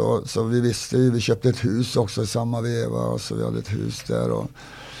också, så vi visste ju, vi köpte ett hus också i samma veva, och så vi hade ett hus där, och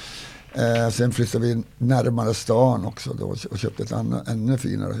sen flyttade vi närmare stan också då, och köpte ett ännu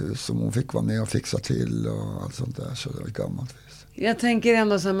finare hus som hon fick vara med och fixa till och allt sånt där, så det var ett gammalt hus. Jag tänker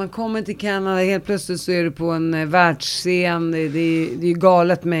ändå så här, man kommer till Kanada, helt plötsligt så är du på en världsscen. Det är ju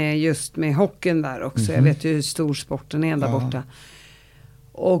galet med hockeyn där också. Jag vet ju hur stor sporten är där borta.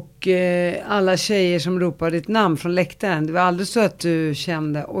 Och alla tjejer som ropar ditt namn från läktaren. Det var aldrig så att du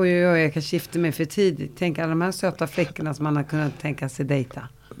kände, oj, jag kanske gifte mig för tidigt. Tänk alla de här söta flickorna som man har kunnat tänka sig dejta.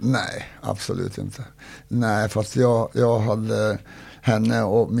 Nej, absolut inte. Nej, fast jag hade henne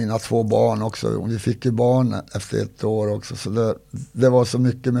och mina 2 barn också. Vi fick ju barn efter 1 år också. Så det var så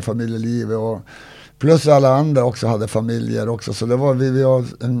mycket med familjelivet. Och plus alla andra också hade familjer också. Så det var, vi var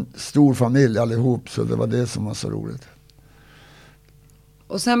en stor familj allihop. Så det var det som var så roligt.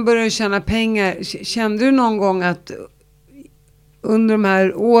 Och sen började du tjäna pengar. Kände du någon gång att under de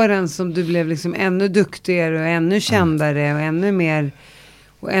här åren som du blev liksom ännu duktigare och ännu kändare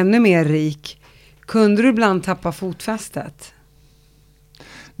och ännu mer rik, kunde du ibland tappa fotfästet?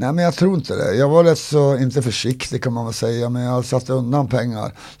 Nej, men jag tror inte det. Jag var rätt så, inte försiktig kan man väl säga, men jag satt undan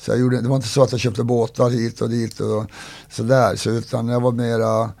pengar. Så det var inte så att jag köpte båtar hit och dit och sådär. Så utan jag var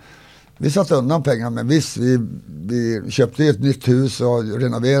mera, vi satte undan pengar, men visst, vi köpte ett nytt hus och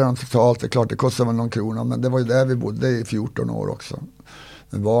renoverade dem totalt. Det är klart, det kostade väl någon krona, men det var ju där vi bodde i 14 år också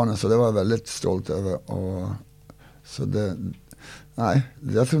med barnen, så det var jag väldigt stolt över. Och så nej,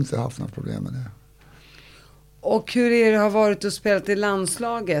 jag tror inte jag har haft något problem med det. Och hur är det har varit att spela i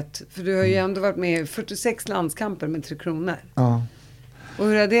landslaget? För du har ju ändå varit med i 46 landskamper med 3 Kronor. Ja. Och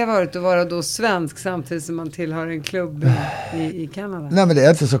hur har det varit att vara då svensk samtidigt som man tillhör en klubb i Kanada? Nej, men det är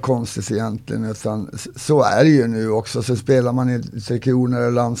inte så konstigt egentligen, utan så är det ju nu också. Så spelar man i 3 Kronor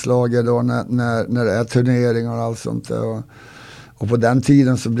i landslaget då när det är turneringar och allt sånt där. Och på den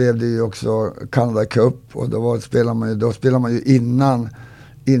tiden så blev det ju också Canada Cup, och då spelar man ju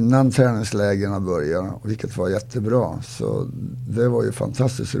innan träningslägerna började, vilket var jättebra. Så det var ju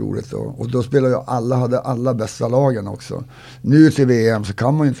fantastiskt roligt då. Och då spelade ju hade alla bästa lagen också. Nu till VM så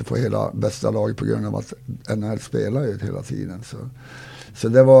kan man ju inte få hela bästa lag på grund av att NHL spelar ju hela tiden. Så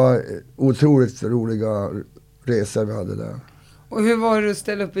det var otroligt roliga resor vi hade där. Och hur var det att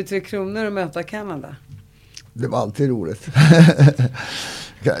ställa upp i 3 Kronor och möta Kanada? Det var alltid roligt.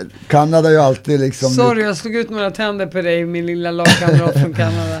 Kanada är ju alltid liksom... Sorry, jag slog ut några tänder på dig, min lilla lagkamrat från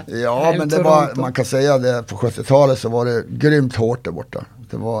Kanada. Ja, men det var, man kan säga det, på 70-talet så var det grymt hårt där borta.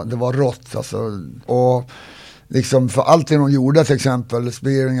 Det var rått alltså. Och liksom för allting de gjorde, till exempel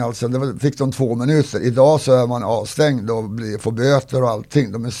spearing, alltså, fick de 2 minuter. Idag så är man avstängd och får böter och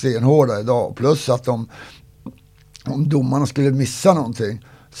allting. De är stenhårda idag. Plus att om domarna skulle missa någonting,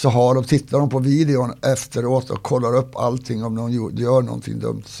 så tittar de på videon efteråt och kollar upp allting. Om de gör någonting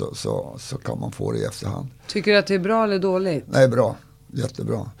dumt så kan man få det i efterhand. Tycker du att det är bra eller dåligt? Nej, bra.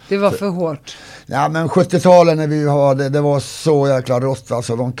 Jättebra. Det var för hårt? Ja, men 70-talet när vi hade, det var så jäkla rått.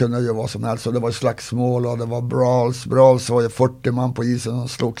 Alltså de kunde ju vad som helst. Och det var slagsmål och det var brawls. Brawls var ju 40 man på isen och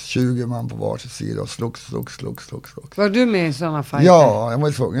slogs 20 man på varsin sida. Och slogs. Var du med i sådana fighter? Ja, jag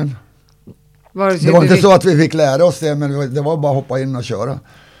var tvungen. Det var inte så att vi fick lära oss det, men det var bara att hoppa in och köra.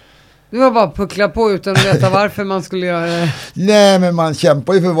 Du var bara puckla på utan att veta varför man skulle göra det. Nej, men man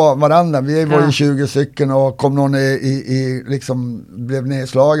kämpar ju för varandra. Vi var ju 20 stycken och kom någon liksom blev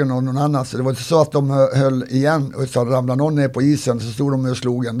nedslagen och någon annan. Så det var inte så att de höll igen, utan ramlade någon ner på isen så stod de och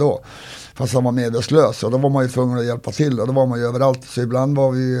slog ändå. Fast han var medvetslös, och då var man ju tvungen att hjälpa till, och då var man ju överallt. Så ibland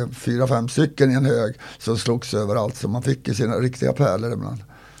var vi 4-5 stycken i en hög som slogs överallt, så man fick ju sina riktiga pärlor ibland.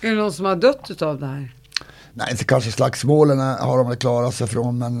 Är det någon som har dött av det här? Nej, inte kanske slagsmålen har de klarat sig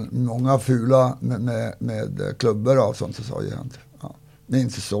från, men många fula med klubbor och sånt så sa jag inte. Ja, det är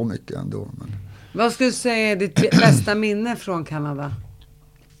inte så mycket ändå. Men... Vad skulle du säga är ditt bästa minne från Kanada?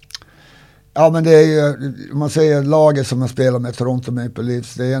 Ja, men det är ju, man säger laget som jag spelar med, Toronto Maple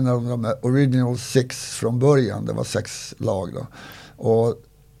Leafs, det är en av de original 6 från början. Det var 6 lag då. Och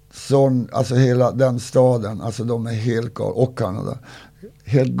alltså hela den staden, alltså de är helt galen, och Kanada,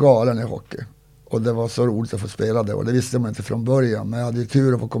 helt galen i hockey. Och det var så roligt att få spela det, och det visste man inte från början. Men jag hade ju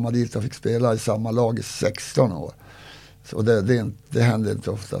tur att få komma dit och fick spela i samma lag i 16 år. Så det händer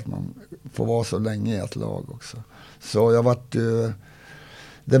inte ofta att man får vara så länge i ett lag också. Så jag vart ju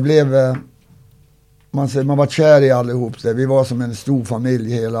det blev, man var kär i allihop. Vi var som en stor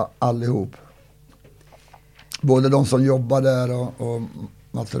familj allihop. Både de som jobbade där och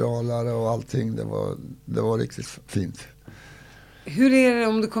materialare och allting. Det var riktigt fint. Hur är det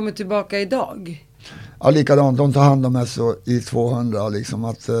om du kommer tillbaka idag? Ja, likadant. De tar hand om mig så i 200. Liksom,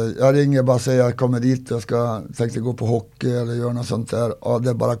 att, jag ringer bara och säger att jag kommer dit och tänkte gå på hockey eller göra något sånt där. Ja, det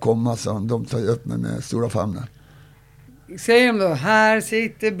är bara att komma. Så de tar upp mig med stora famnar. Säger de då, här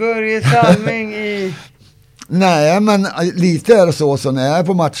sitter Börje Salming i... Nej, men lite är det så när jag är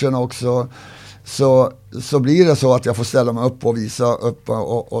på matchen också. Så blir det så att jag får ställa mig upp och visa upp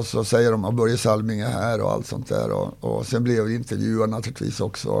och så säger de att Börje Salming är här och allt sånt där och sen blir jag intervjuad naturligtvis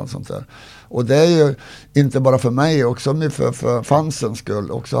också och sånt där. Och det är ju inte bara för mig också för fansens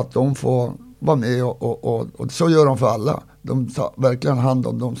skull också att de får vara med och så gör de för alla. De tar verkligen hand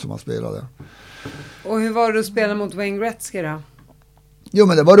om de som har spelat där. Och hur var det att spela mot Wayne Gretzky då? Jo,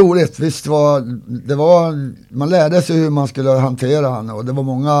 men det var roligt. Visst man lärde sig hur man skulle hantera han och det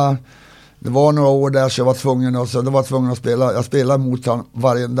var några år där så jag var tvungen att spela. Jag spelade mot han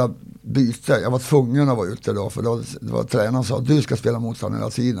varenda byte. Jag var tvungen att vara ute då för det var tränaren som sa att du ska spela mot han hela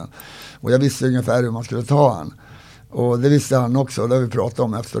tiden. Och jag visste ungefär hur man skulle ta han. Och det visste han också. Det har vi pratat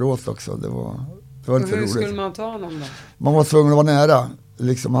om efteråt också. Det var inte roligt. Hur skulle man ta honom då? Man var tvungen att vara nära.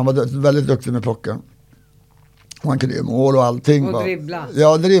 Liksom, han var väldigt duktig med pucken. Man kunde göra mål och allting. Och dribbla.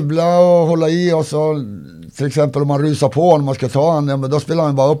 Ja, dribbla och hålla i och så till exempel om man rusar på honom och man ska ta honom, ja, men då spelar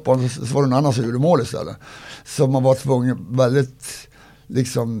man bara upp och så var det någon annan som gjorde mål istället. Så man var tvungen väldigt,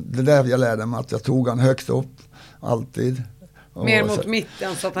 liksom, det där jag lärde mig att jag tog han högst upp, alltid. Mer mot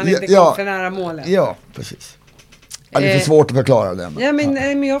mitten så att han inte kom för nära målet. Ja, precis. Det är lite svårt att förklara det. Men. Ja,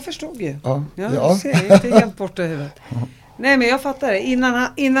 men jag förstod ju. Ja. Jag ser inte helt borta i huvudet. Nej, men jag fattar det.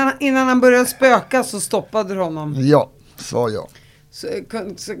 Innan han började spöka så stoppade du honom. Ja, sa jag. Så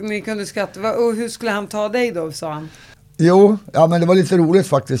ni kunde skratta. Och hur skulle han ta dig då, sa han? Jo, ja, men det var lite roligt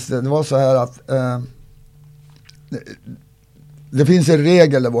faktiskt. Det var så här att det finns en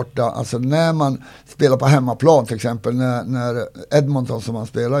regel där borta. Alltså när man spelar på hemmaplan till exempel, när Edmonton som man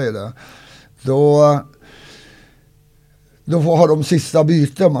spelar i det, då har de sista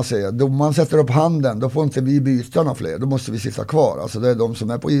byten om man säger. Då man sätter upp handen, då får inte vi byta några fler. Då måste vi sitta kvar. Alltså det är de som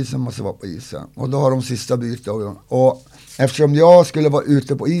är på isen måste vara på isen. Och då har de sista byten. Och eftersom jag skulle vara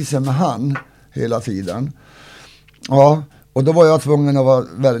ute på isen med han hela tiden. Ja, och då var jag tvungen att vara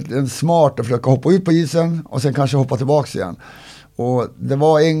väldigt smart och försöka hoppa ut på isen och sen kanske hoppa tillbaka igen. Och det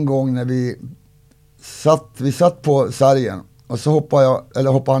var en gång när vi satt på sargen och så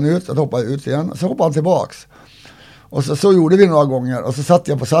hoppade han ut och då hoppade jag ut igen och så hoppade han tillbaks. Och så gjorde vi några gånger och så satt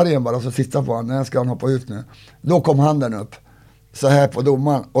jag på sargen bara och så tittade på honom, när ska han hoppa ut nu? Då kom handen upp så här på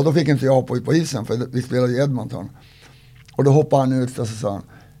domaren och då fick inte jag hoppa ut på isen för vi spelade i Edmonton. Och då hoppade han ut och så sa han,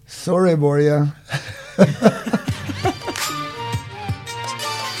 sorry Börje.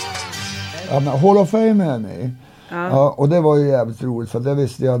 Ja, men Hall of Fame är ni. Ja, och det var ju jävligt roligt för det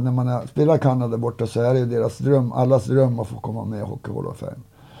visste jag när man spelar Kanada borta så är det ju deras dröm, allas dröm att få komma med i Hockey Hall of Fame.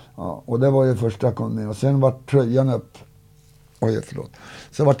 Ja, och det var ju första jag kom med och sen var tröjan upp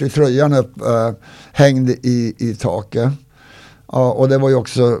så var tröjan upp hängd i taket. Ja, och det var ju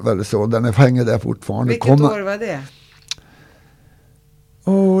också väldigt så, den hänger där fortfarande. Vilket år var det?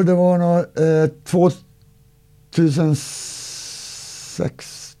 Det var nog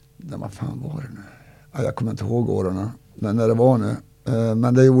 2006. Nej, vad fan var det nu? Ja, jag kommer inte ihåg åren, men när det var nu.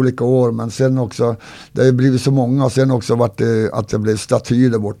 Men det är olika år, men sen också, det har ju blivit så många och sen också varit det att det blev statyer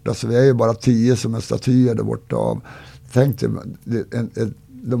där borta. Så vi är ju bara 10 som är statyer där borta av, tänkte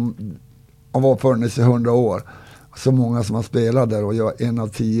de har funnits i 100 år. Så många som har spelat där och jag är en av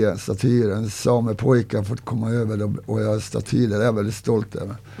 10 statyer. En samepojke har fått komma över och jag är staty där, det är jag väldigt stolt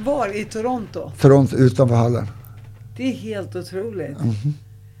över. Var i Toronto? Toronto, utanför hallen. Det är helt otroligt. Mm-hmm.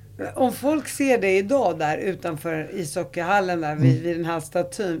 Om folk ser det idag där utanför ishockeyhallen där vid den här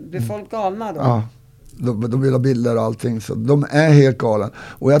statyn, blir folk galna då? Ja, de vill ha bilder och allting, så de är helt galen.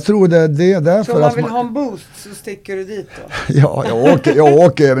 Och jag tror det är därför så om man vill ha en boost så sticker du dit då? Ja, jag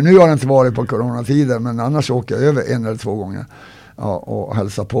åker över. Nu har jag inte varit på coronatiden, men annars åker jag över 1 eller 2 gånger. Ja, och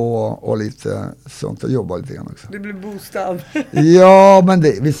hälsa på och lite sånt och jobba lite grann också. Du blir boostad. Ja, men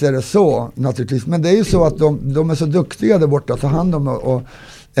visst är det så naturligtvis. Men det är ju så att de är så duktiga där borta att ta hand om och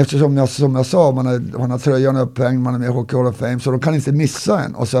eftersom som jag sa, man har tröjan upphängd, man är med i Hockey Hall of Fame, så de kan inte missa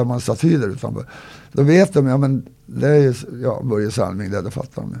en och så är man statyer utanför. Då vet de, ja men det är ju Börje Salming, det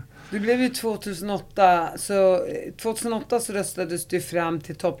fattar de. Du blev ju 2008 så röstades du fram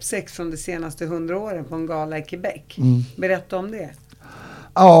till topp 6 från de senaste 100 åren på en gala i Quebec. Berätta om det.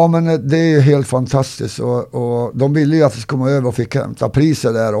 Ja, men det är ju helt fantastiskt och de ville ju att jag skulle komma över och fick hämta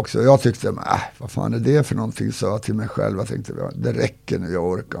priser där också. Jag tyckte, vad fan är det för någonting, sa jag till mig själv. Jag tänkte, det räcker nu, jag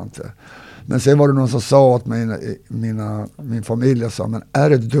orkar inte. Men sen var det någon som sa åt mig, min familj, sa, men är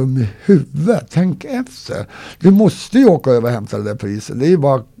du dum i huvudet? Tänk efter. Du måste ju åka över och hämta det där priset. Det är ju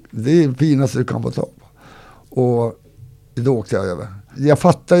bara det finaste du kan få ta på. Och då åkte jag över. Jag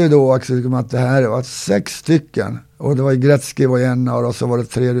fattar ju då också att det här var 6 stycken. Och det var Gretzky var en och så var det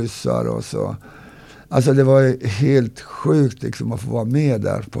 3 ryssar och så. Alltså det var ju helt sjukt liksom att få vara med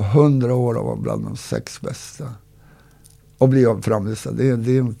där på 100 år och vara bland de 6 bästa. Och bli framvisad. Det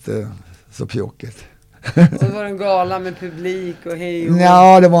är inte så pjåkigt. Och det var en gala med publik och hej och...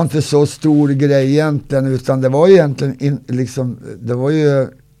 Ja, det var inte så stor grej egentligen, utan det var egentligen det var ju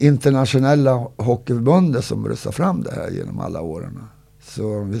internationella hockeyförbundet som röstade fram det här genom alla åren.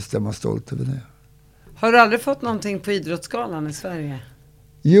 Så visst är man stolt över det. Har du aldrig fått någonting på idrottsgalan i Sverige?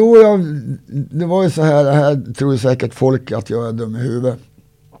 Jo, det var ju så här tror jag säkert folk att jag är dum i huvudet.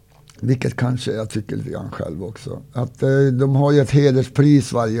 Vilket kanske jag tycker lite grann själv också. Att de har ju ett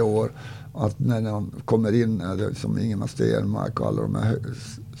hederspris varje år. Att när de kommer in, som Ingemar Stenmark och alla de här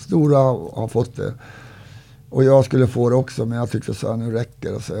stora har fått det. Och jag skulle få det också, men jag tyckte så här, nu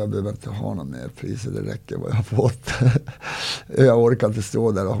räcker det. Så jag behöver inte ha någon mer pris, det räcker vad jag har fått. Jag orkar inte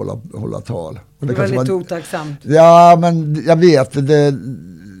stå där och hålla tal. Och det var lite otacksamt. Ja, men jag vet, men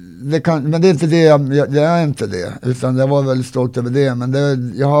det är inte det, jag är inte det. Utan jag var väldigt stolt över det.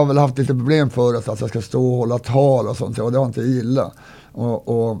 Men jag har väl haft lite problem förut att jag ska stå och hålla tal och sånt. Och det har inte gillat.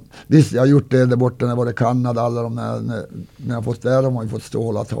 Och visst, jag har gjort det där borta när jag var i Kanada. Alla de här, när jag har fått där, de har ju fått stå och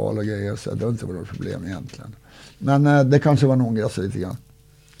hålla tal och grejer. Så det har inte varit något problem egentligen. Men det kanske var någon grej lite grann.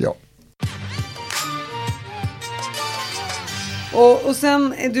 Ja. Och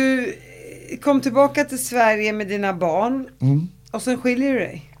sen du kom tillbaka till Sverige med dina barn. Och sen skiljer du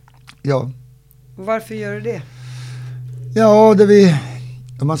dig. Ja. Och varför gör du det? Ja,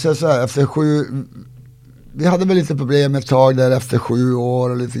 om man säger så här, efter 7... Vi hade väl lite problem ett tag där efter 7 år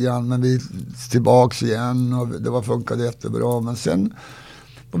och lite grann, men vi tillbaks igen och det funkade jättebra. Men sen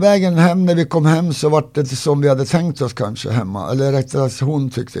på vägen hem, när vi kom hem, så var det inte som vi hade tänkt oss kanske hemma. Eller rättare sagt, hon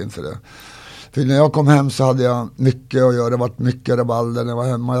tyckte inte det. För när jag kom hem så hade jag mycket att göra. Det var mycket rabalder när jag var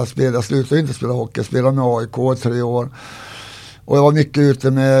hemma. Jag slutade inte spela hockey. Jag spelade med AIK i 3 år. Och jag var mycket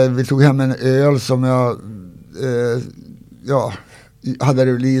ute med, vi tog hem en öl som jag hade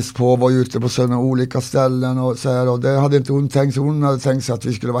release på, var ute på sådana olika ställen och så här, och det hade inte hon tänkt. Hon hade tänkt sig att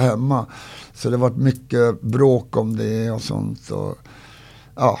vi skulle vara hemma. Så det var mycket bråk om det och sånt. Och,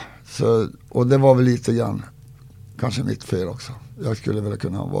 ja, och det var väl lite grann kanske mitt fel också. Jag skulle väl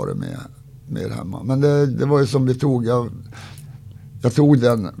kunna ha varit med hemma. Men det var ju som vi tog. Jag tog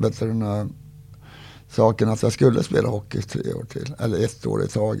den saken att jag skulle spela hockey 3 år till. Eller 1 år i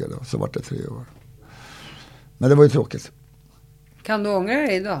taget då, så var det 3 år. Men det var ju tråkigt. Kan du ångra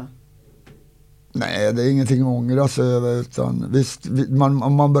dig idag? Nej, det är ingenting att ångra sig över, utan visst,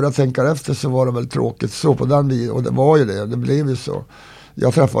 om man börjar tänka efter så var det väl tråkigt så på den vid, och det var ju det blev ju så.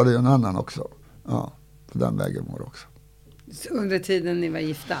 Jag träffade ju en annan också. Ja, på den vägen var det också. Under tiden ni var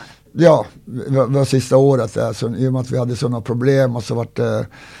gifta? Ja, det var sista året där, så i och med att vi hade sådana problem och så vart det,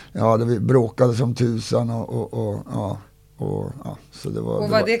 vi bråkade som tusan så det var. Och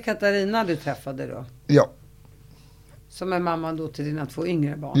var det Katarina du träffade då? Ja. Som är mamma då till dina 2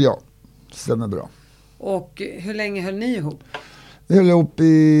 yngre barn? Ja, stämmer bra. Och hur länge höll ni ihop? Vi höll ihop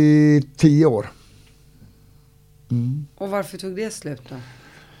i 10 år. Och varför tog det slut då?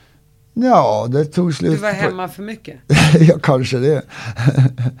 Ja, det tog slut. Du var hemma för mycket? Ja, kanske det.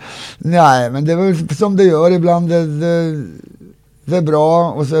 Nej, men det var som det gör ibland. Det är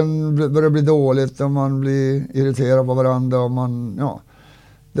bra och sen börjar det bli dåligt och man blir irriterad på varandra och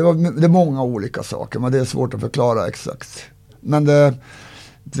det är många olika saker, men det är svårt att förklara exakt. Men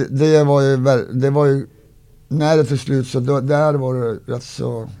det var ju när det tog slut, så där var det rätt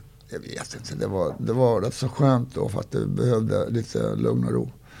så, jag vet inte, det var rätt så skönt då, för att det behövde lite lugn och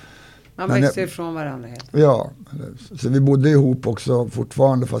ro. Man växte ifrån varandra helt. Ja, så vi bodde ihop också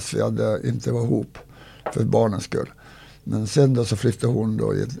fortfarande, fast vi inte var ihop för barnens skull. Men sen då så flyttade hon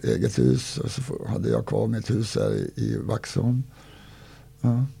då i ett eget hus, och så hade jag kvar mitt hus här i Vaxholm.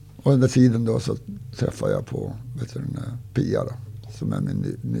 Ja. Och under tiden då så träffade jag på Pia då, som är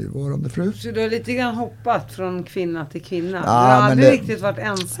min nuvarande fru. Så du har lite grann hoppat från kvinna till kvinna? Ja, du har aldrig riktigt varit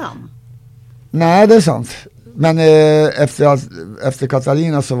ensam? Nej, det är sant. Men efter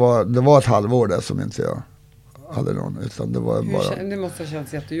Katarina så var ett halvår där som inte jag hade någon, utan det var bara... Det måste ha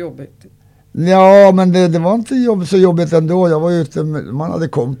känts jättejobbigt. Ja, men det var inte så jobbigt ändå. Jag var ute, man hade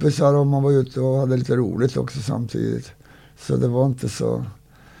kompisar och man var ute och hade lite roligt också samtidigt. Så det var inte så...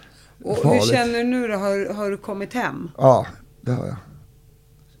 Och farligt. hur känner du nu då? Har du kommit hem? Ja, det har jag.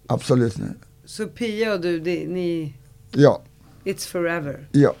 Absolut. Så Pia och du, ni... Ja. It's forever.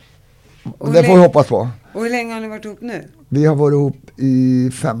 Ja. Och det får vi hoppas på. Och hur länge har ni varit ihop nu? Vi har varit ihop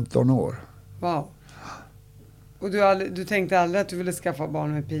i 15 år. Wow. Och du tänkte aldrig att du ville skaffa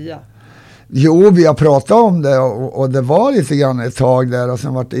barn med Pia? Jo, vi har pratat om det och det var lite grann ett tag där och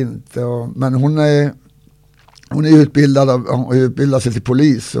sen var det inte. Men hon är utbildad sig till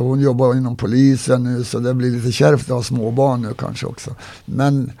polis och hon jobbar inom polisen nu, så det blir lite kärvt att ha småbarn nu kanske också.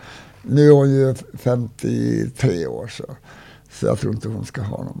 Men nu är hon ju 53 år så jag tror inte hon ska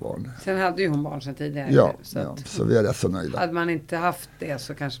ha någon barn. Sen hade ju hon barn sedan tidigare. Ja, så, så vi är rätt så nöjda. Hade man inte haft det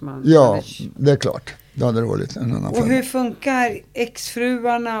så kanske man... Ja, det är klart. Det hade varit en annan Och fråga. hur funkar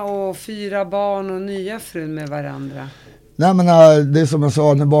exfruarna och 4 barn och nya frun med varandra? Nej, men det är som jag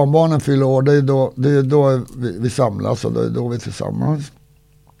sa, när barnbarnen fyller år, det är då vi samlas och det är då vi är tillsammans.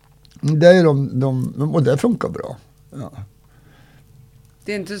 Det är och det funkar bra. Ja.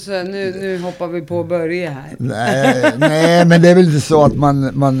 Det är inte så att nu hoppar vi på Börje här. Nej, men det är väl inte så att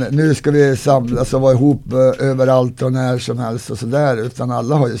man nu ska vi samlas och vara ihop överallt och när som helst och sådär, utan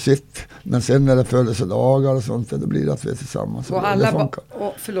alla har ju sitt. Men sen när det födelsedagar och sånt, då blir det att vi är tillsammans. Och alla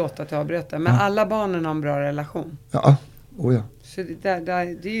förlåt att jag avbröt, men alla barnen har en bra relation. Ja, ja. Så det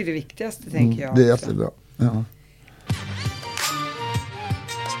är ju det viktigaste, tänker jag. Det är jättebra, ja.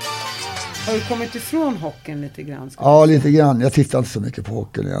 Har du kommit ifrån hockeyn lite grann? Ja, lite grann. Jag tittar inte så mycket på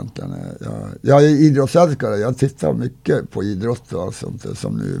hockeyn egentligen. Jag är idrottsälskare. Jag tittar mycket på idrott och sånt,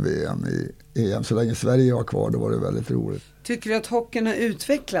 som nu VM i EM. Så länge Sverige var kvar, då var det väldigt roligt. Tycker du att hockeyn har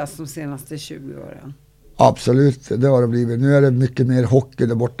utvecklats de senaste 20 åren? Absolut, det har det blivit. Nu är det mycket mer hockey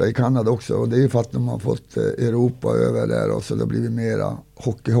där borta i Kanada också. Och det är ju för att de har fått Europa över där, och så det har blivit mera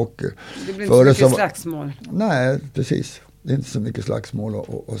hockey. Det blir inte så mycket slagsmål. Nej, precis. Det är inte så mycket slagsmål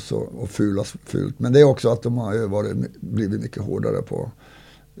och fult. Men det är också att de har blivit mycket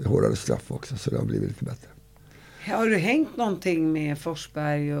hårdare straff också. Så det har blivit lite bättre. Har du hängt någonting med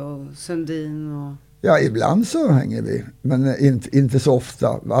Forsberg och Sundin? Och... Ja, ibland så hänger vi. Men inte så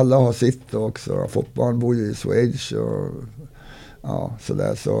ofta. Alla har sitt också. Fotboll bor ju i Schweiz och ja,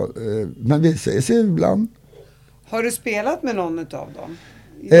 sådär. Men vi ses ibland. Har du spelat med någon utav dem?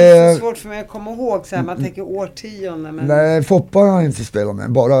 Det är så svårt för mig att komma ihåg, så här, man tänker årtionden. Men... Nej, fotboll har jag inte spelat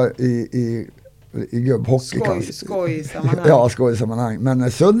med, bara i gubbhockey kanske. Skojsammanhang. Ja, skojsammanhang.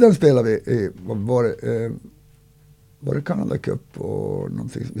 Men Sudden spelar vi var det Canada Cup och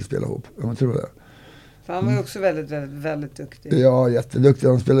någonting vi spelade ihop. Jag tror det. För han var ju också väldigt, väldigt, väldigt duktig. Ja, jätteduktig.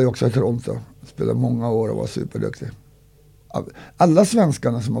 Han spelade ju också i Toronto. Spelade många år och var superduktig. Alla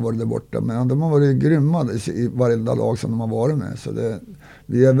svenskarna som har varit där borta, men de har varit grymma i varenda lag som de har varit med. Så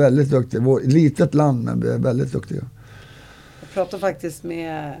vi är väldigt duktiga. Vårt litet land, men vi är väldigt duktiga. Jag pratade faktiskt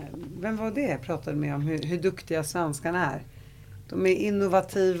med, vem var det jag pratade med om hur duktiga svenskarna är. De är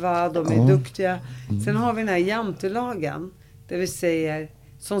innovativa, de är duktiga. Sen har vi den här jantelagen där vi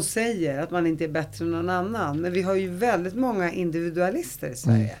säger att man inte är bättre än någon annan. Men vi har ju väldigt många individualister i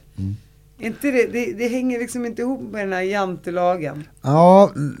Sverige. Inte det hänger liksom inte ihop med den här jantelagen.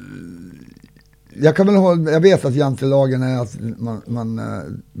 Ja, jag vet att jantelagen är att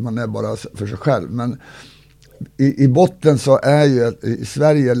man är bara för sig själv, men i botten så är ju att i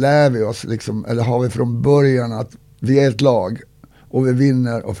Sverige lär vi oss liksom, eller har vi från början att vi är ett lag och vi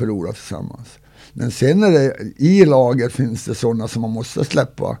vinner och förlorar tillsammans. Men sen i laget finns det sådana som man måste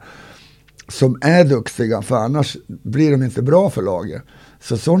släppa, som är duktiga, för annars blir de inte bra för laget.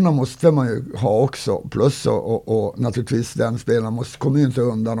 Så sådana måste man ju ha också. Plus och naturligtvis den spelaren kommer ju inte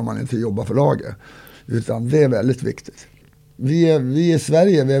undan om man inte jobbar för laget. Utan det är väldigt viktigt. Vi i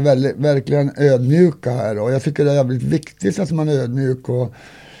Sverige, vi är verkligen ödmjuka här. Och jag tycker det är jävligt viktigt att man är ödmjuk och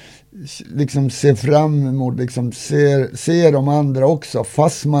liksom ser fram emot, liksom ser de andra också,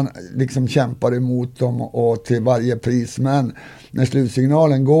 fast man liksom kämpar emot dem och till varje pris. Men när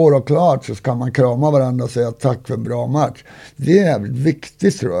slutsignalen går och klart så ska man krama varandra och säga tack för en bra match. Det är jävligt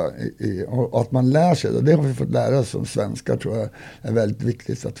viktigt, tror jag, och att man lär sig det. Det har vi fått lära oss som svenskar, tror jag är väldigt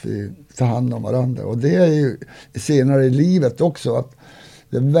viktigt, att vi tar hand om varandra. Och det är ju senare i livet också, att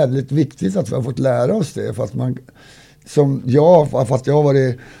det är väldigt viktigt att vi har fått lära oss det, för att man, som jag, för att jag har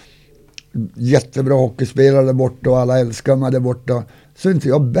varit jättebra hockeyspelare där borta och alla älskar mig där borta, så är inte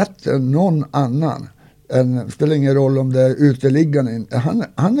jag bättre än någon annan. Det spelar ingen roll om det är uteliggande.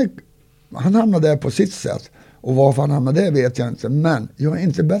 Han hamnar där på sitt sätt, och varför han hamnar där vet jag inte, men jag är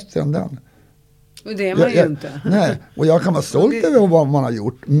inte bättre än den. Och det är man ju inte. Nej, och jag kan vara stolt över vad man har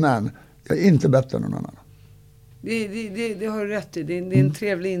gjort, men jag är inte bättre än någon annan. Det har du rätt i. Det är en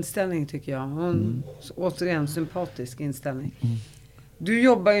trevlig inställning, tycker jag. Och återigen, sympatisk inställning. Du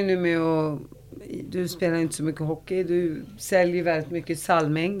jobbar ju nu med att... Du spelar inte så mycket hockey. Du säljer väldigt mycket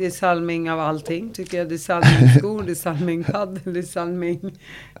Salming. Det är Salming av allting, tycker jag. Det är Salming-skor, det är Salming-paddel, det är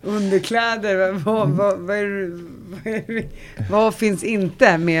Salming-underkläder. Vad finns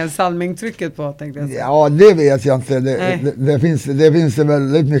inte med Salming-trycket på, tänkte jag säga? Ja, det vet jag inte. Det finns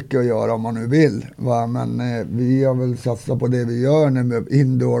väldigt mycket att göra om man nu vill. Va? Men vi har väl satsat på det vi gör nu med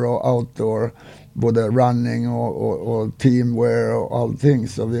indoor och outdoor. Både running och teamwear och allting.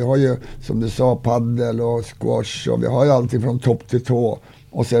 Så vi har ju, som du sa, paddel och squash. Och vi har ju allting från topp till tå.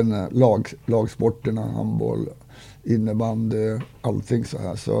 Och sen lagsporterna, handboll, innebandy, allting så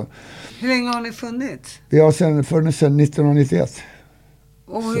här. Så, hur länge har ni funnits? vi har funnits sedan 1991.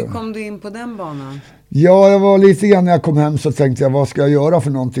 Och hur kom du in på den banan? Ja, det var lite grann när jag kom hem så tänkte jag, vad ska jag göra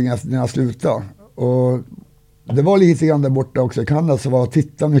för någonting när jag slutar? Och det var lite grann där borta också i Kanada, så var jag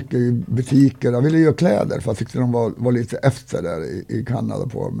titta mycket i butiker. Jag ville göra kläder för jag tyckte de var lite efter där i Kanada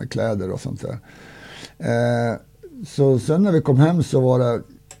på med kläder och sånt där. Så sen när vi kom hem så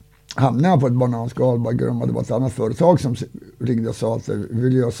hamnade jag på ett bananskal bara grund. Det var ett annat företag som ringde och sa att vi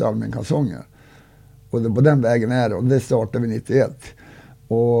vill göra Salming-kalsonger. Och på den vägen är det. Och det startade vi 91.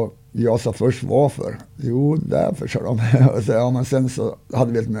 Och jag sa först varför? Jo, därför sa de. Och så, ja, men sen så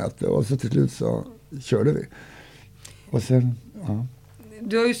hade vi ett möte och så till slut så körde vi. Och sen, ja.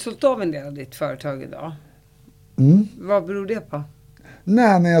 Du har ju sålt av en del av ditt företag idag. Vad beror det på?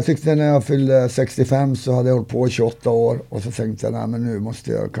 Nej, men jag tyckte när jag fyllde 65 så hade jag hållit på i 28 år. Och så tänkte jag, nej men nu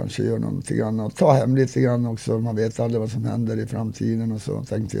måste jag kanske göra någonting grann och ta hem lite grann också. Man vet aldrig vad som händer i framtiden och så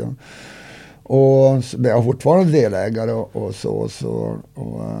tänkte jag. Och så, jag har fortfarande delägare och så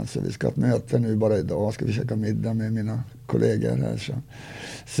vi ska ha ett möte nu bara idag. Ska vi käka middag med mina kollegor här.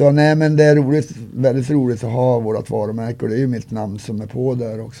 Så nej, men det är roligt, väldigt roligt att ha vårt varumärke och det är ju mitt namn som är på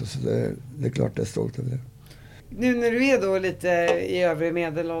där också. Så det är klart jag är stolt över det. Nu när du är då lite i övre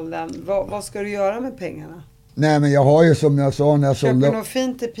medelåldern, vad ska du göra med pengarna? Nej, men jag har ju som jag sa när jag sålde... Köper du något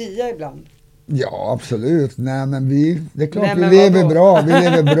fint till Pia ibland? Ja, absolut. Nej, men det är klart vi lever bra. Vi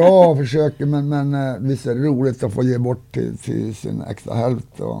lever bra och försöker, men visst är det roligt att få ge bort till sin extra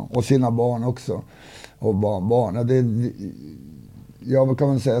hälft och sina barn också. Och barnbarn. Jag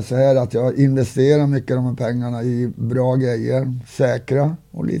kan väl säga så här att jag investerar mycket av de här pengarna i bra grejer, säkra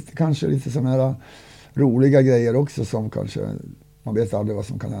och kanske lite sådana här roliga grejer också som kanske, man vet aldrig vad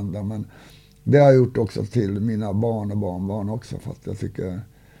som kan hända. Men det har jag gjort också till mina barn och barnbarn också för att jag tycker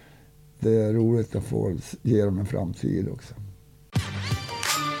det är roligt att få ge dem en framtid också.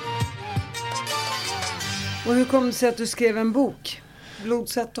 Och hur kom det sig att du skrev en bok? Blod,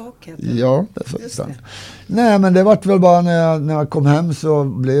 svett och hockey? Ja, det är så. Nej, men det var väl bara när jag kom hem så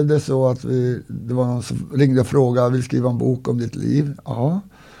blev det så att det var någon som ringde och frågade, vill skriva en bok om ditt liv? Ja.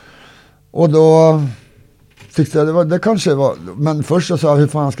 Och då tyckte jag det kanske var, men först så sa jag, hur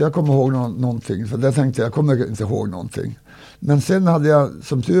fan ska jag komma ihåg någonting? För det tänkte jag kommer inte ihåg någonting. Men sen hade jag,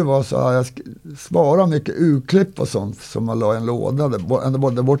 som tur var, så hade jag sparat mycket urklipp och sånt som man la i en låda,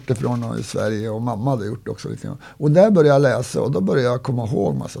 både bortifrån och i Sverige, och mamma hade gjort också lite grann. Och där började jag läsa och då började jag komma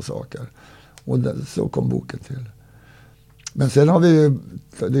ihåg massa saker. Och så kom boken till. Men sen har vi ju,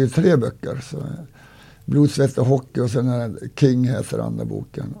 det är 3 böcker. Så Blod, svett och hockey, och sen är King heter andra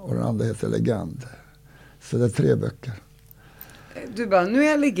boken och den andra heter Legend. Så det är 3 böcker. Du bara, nu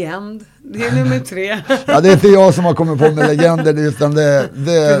är jag legend. Det är nummer 3. Ja, det är inte jag som har kommit på med legender, utan det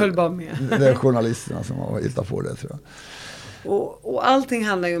höll bara med. Det är journalisterna som har hittat på det, tror jag. Och allting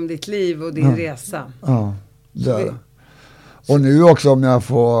handlar ju om ditt liv och din resa. Ja, det är det. Och nu också, om jag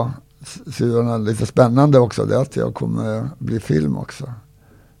får se lite spännande också, det är att jag kommer bli film också.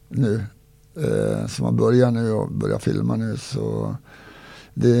 Nu. Så man börjar nu och börjar filma nu, så...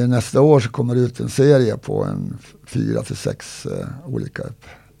 nästa år så kommer det ut en serie på 4 till 6 olika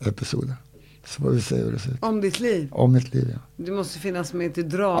episoder. Så får vi se hur det ser ut. Om ditt liv? Om mitt liv, ja. Du måste finnas med till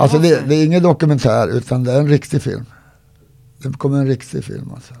drama. Alltså det är ingen dokumentär, utan det är en riktig film. Det kommer en riktig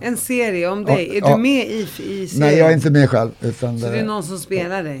film. Alltså. En serie om dig? Är du med i serien? Nej, jag är inte med själv. Utan så det är någon som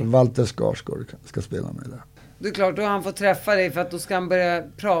spelar dig? Walter Skarsgård ska spela mig där. Det är klart, då har han fått träffa dig för att då ska han börja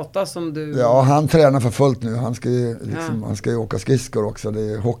prata som du. Ja, han tränar för fullt nu. Han ska ju åka skridskor också. Det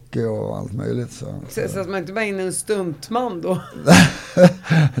är hockey och allt möjligt. Så att man inte bara in en stuntman då?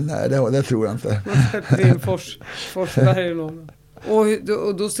 Nej, det tror jag inte. Det är en Forsberg eller någon. Och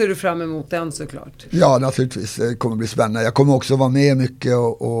då ser du fram emot den såklart? Ja, naturligtvis. Det kommer bli spännande. Jag kommer också vara med mycket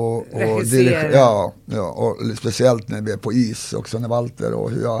och regissera. Ja, och speciellt när vi är på is också, när Walter,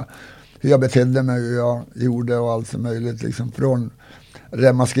 och hur jag betedde mig, hur jag gjorde och allt som möjligt. Liksom från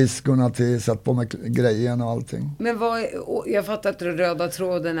remma skridskorna till satt på med grejen och allting. Men jag fattar att den röda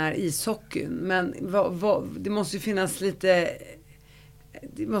tråden är ishockeyn. Men det måste ju finnas lite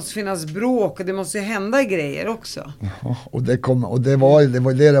det måste finnas bråk och det måste hända grejer också. Ja, och det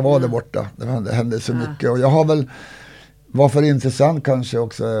var där borta. Det hände så mycket. Och jag har väl, varför intressant kanske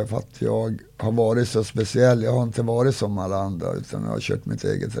också är för att jag har varit så speciell. Jag har inte varit som alla andra, utan jag har kört mitt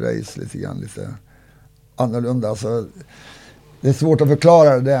eget race lite grann, lite annorlunda. Alltså, det är svårt att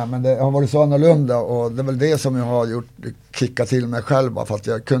förklara det, men det har varit så annorlunda, och det är väl det som jag har gjort, kicka till mig själv, för att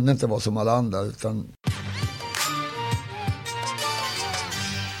jag kunde inte vara som alla andra, utan...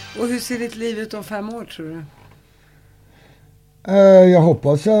 Och hur ser ditt liv ut om 5 år, tror du? Jag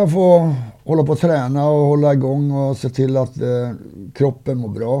hoppas jag får hålla på att träna och hålla igång och se till att kroppen mår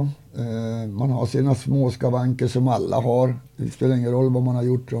bra. Man har sina små skavanker som alla har. Det spelar ingen roll vad man har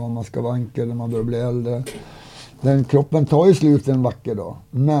gjort, om man skavanker när man börjar bli äldre. Den kroppen tar ju slut en vacker dag.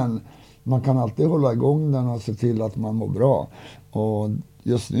 Men man kan alltid hålla igång den och se till att man mår bra. Och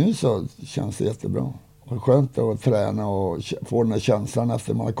just nu så känns det jättebra. Och det är skönt att träna och få den här känslan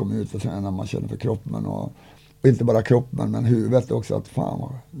efter man har kommit ut och träna. Man känner för kroppen och inte bara kroppen, men huvudet också, att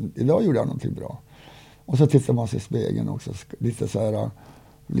fan, idag gjorde jag någonting bra. Och så tittar man sig i spegeln också, lite så här,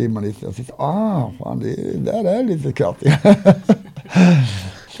 limmar lite och tittar, fan, det där är lite kraftigt.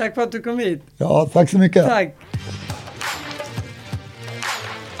 Tack för att du kom hit. Ja, tack så mycket. Tack.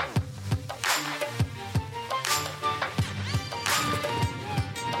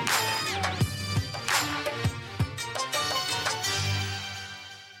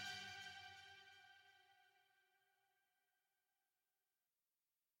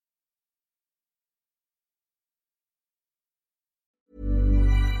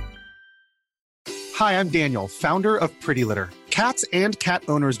 Hi, I'm Daniel, founder of Pretty Litter. Cats and cat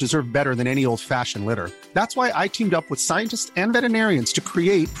owners deserve better than any old-fashioned litter. That's why I teamed up with scientists and veterinarians to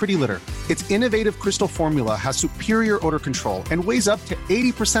create Pretty Litter. Its innovative crystal formula has superior odor control and weighs up to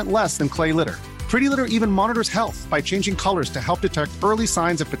 80% less than clay litter. Pretty Litter even monitors health by changing colors to help detect early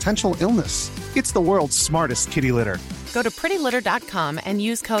signs of potential illness. It's the world's smartest kitty litter. Go to prettylitter.com and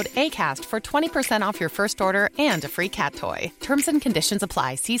use code ACAST for 20% off your first order and a free cat toy. Terms and conditions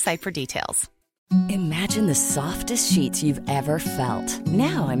apply. See site for details. Imagine the softest sheets you've ever felt.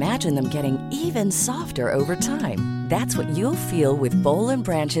 Now imagine them getting even softer over time. That's what you'll feel with Boll &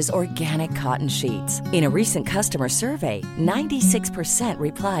 Branch's organic cotton sheets. In a recent customer survey, 96%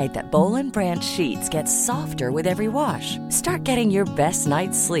 replied that Boll & Branch sheets get softer with every wash. Start getting your best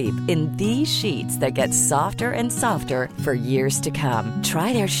night's sleep in these sheets that get softer and softer for years to come.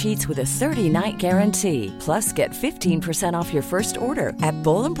 Try their sheets with a 30-night guarantee. Plus, get 15% off your first order at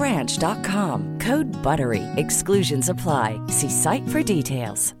bollandbranch.com. Code BUTTERY. Exclusions apply. See site for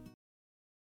details.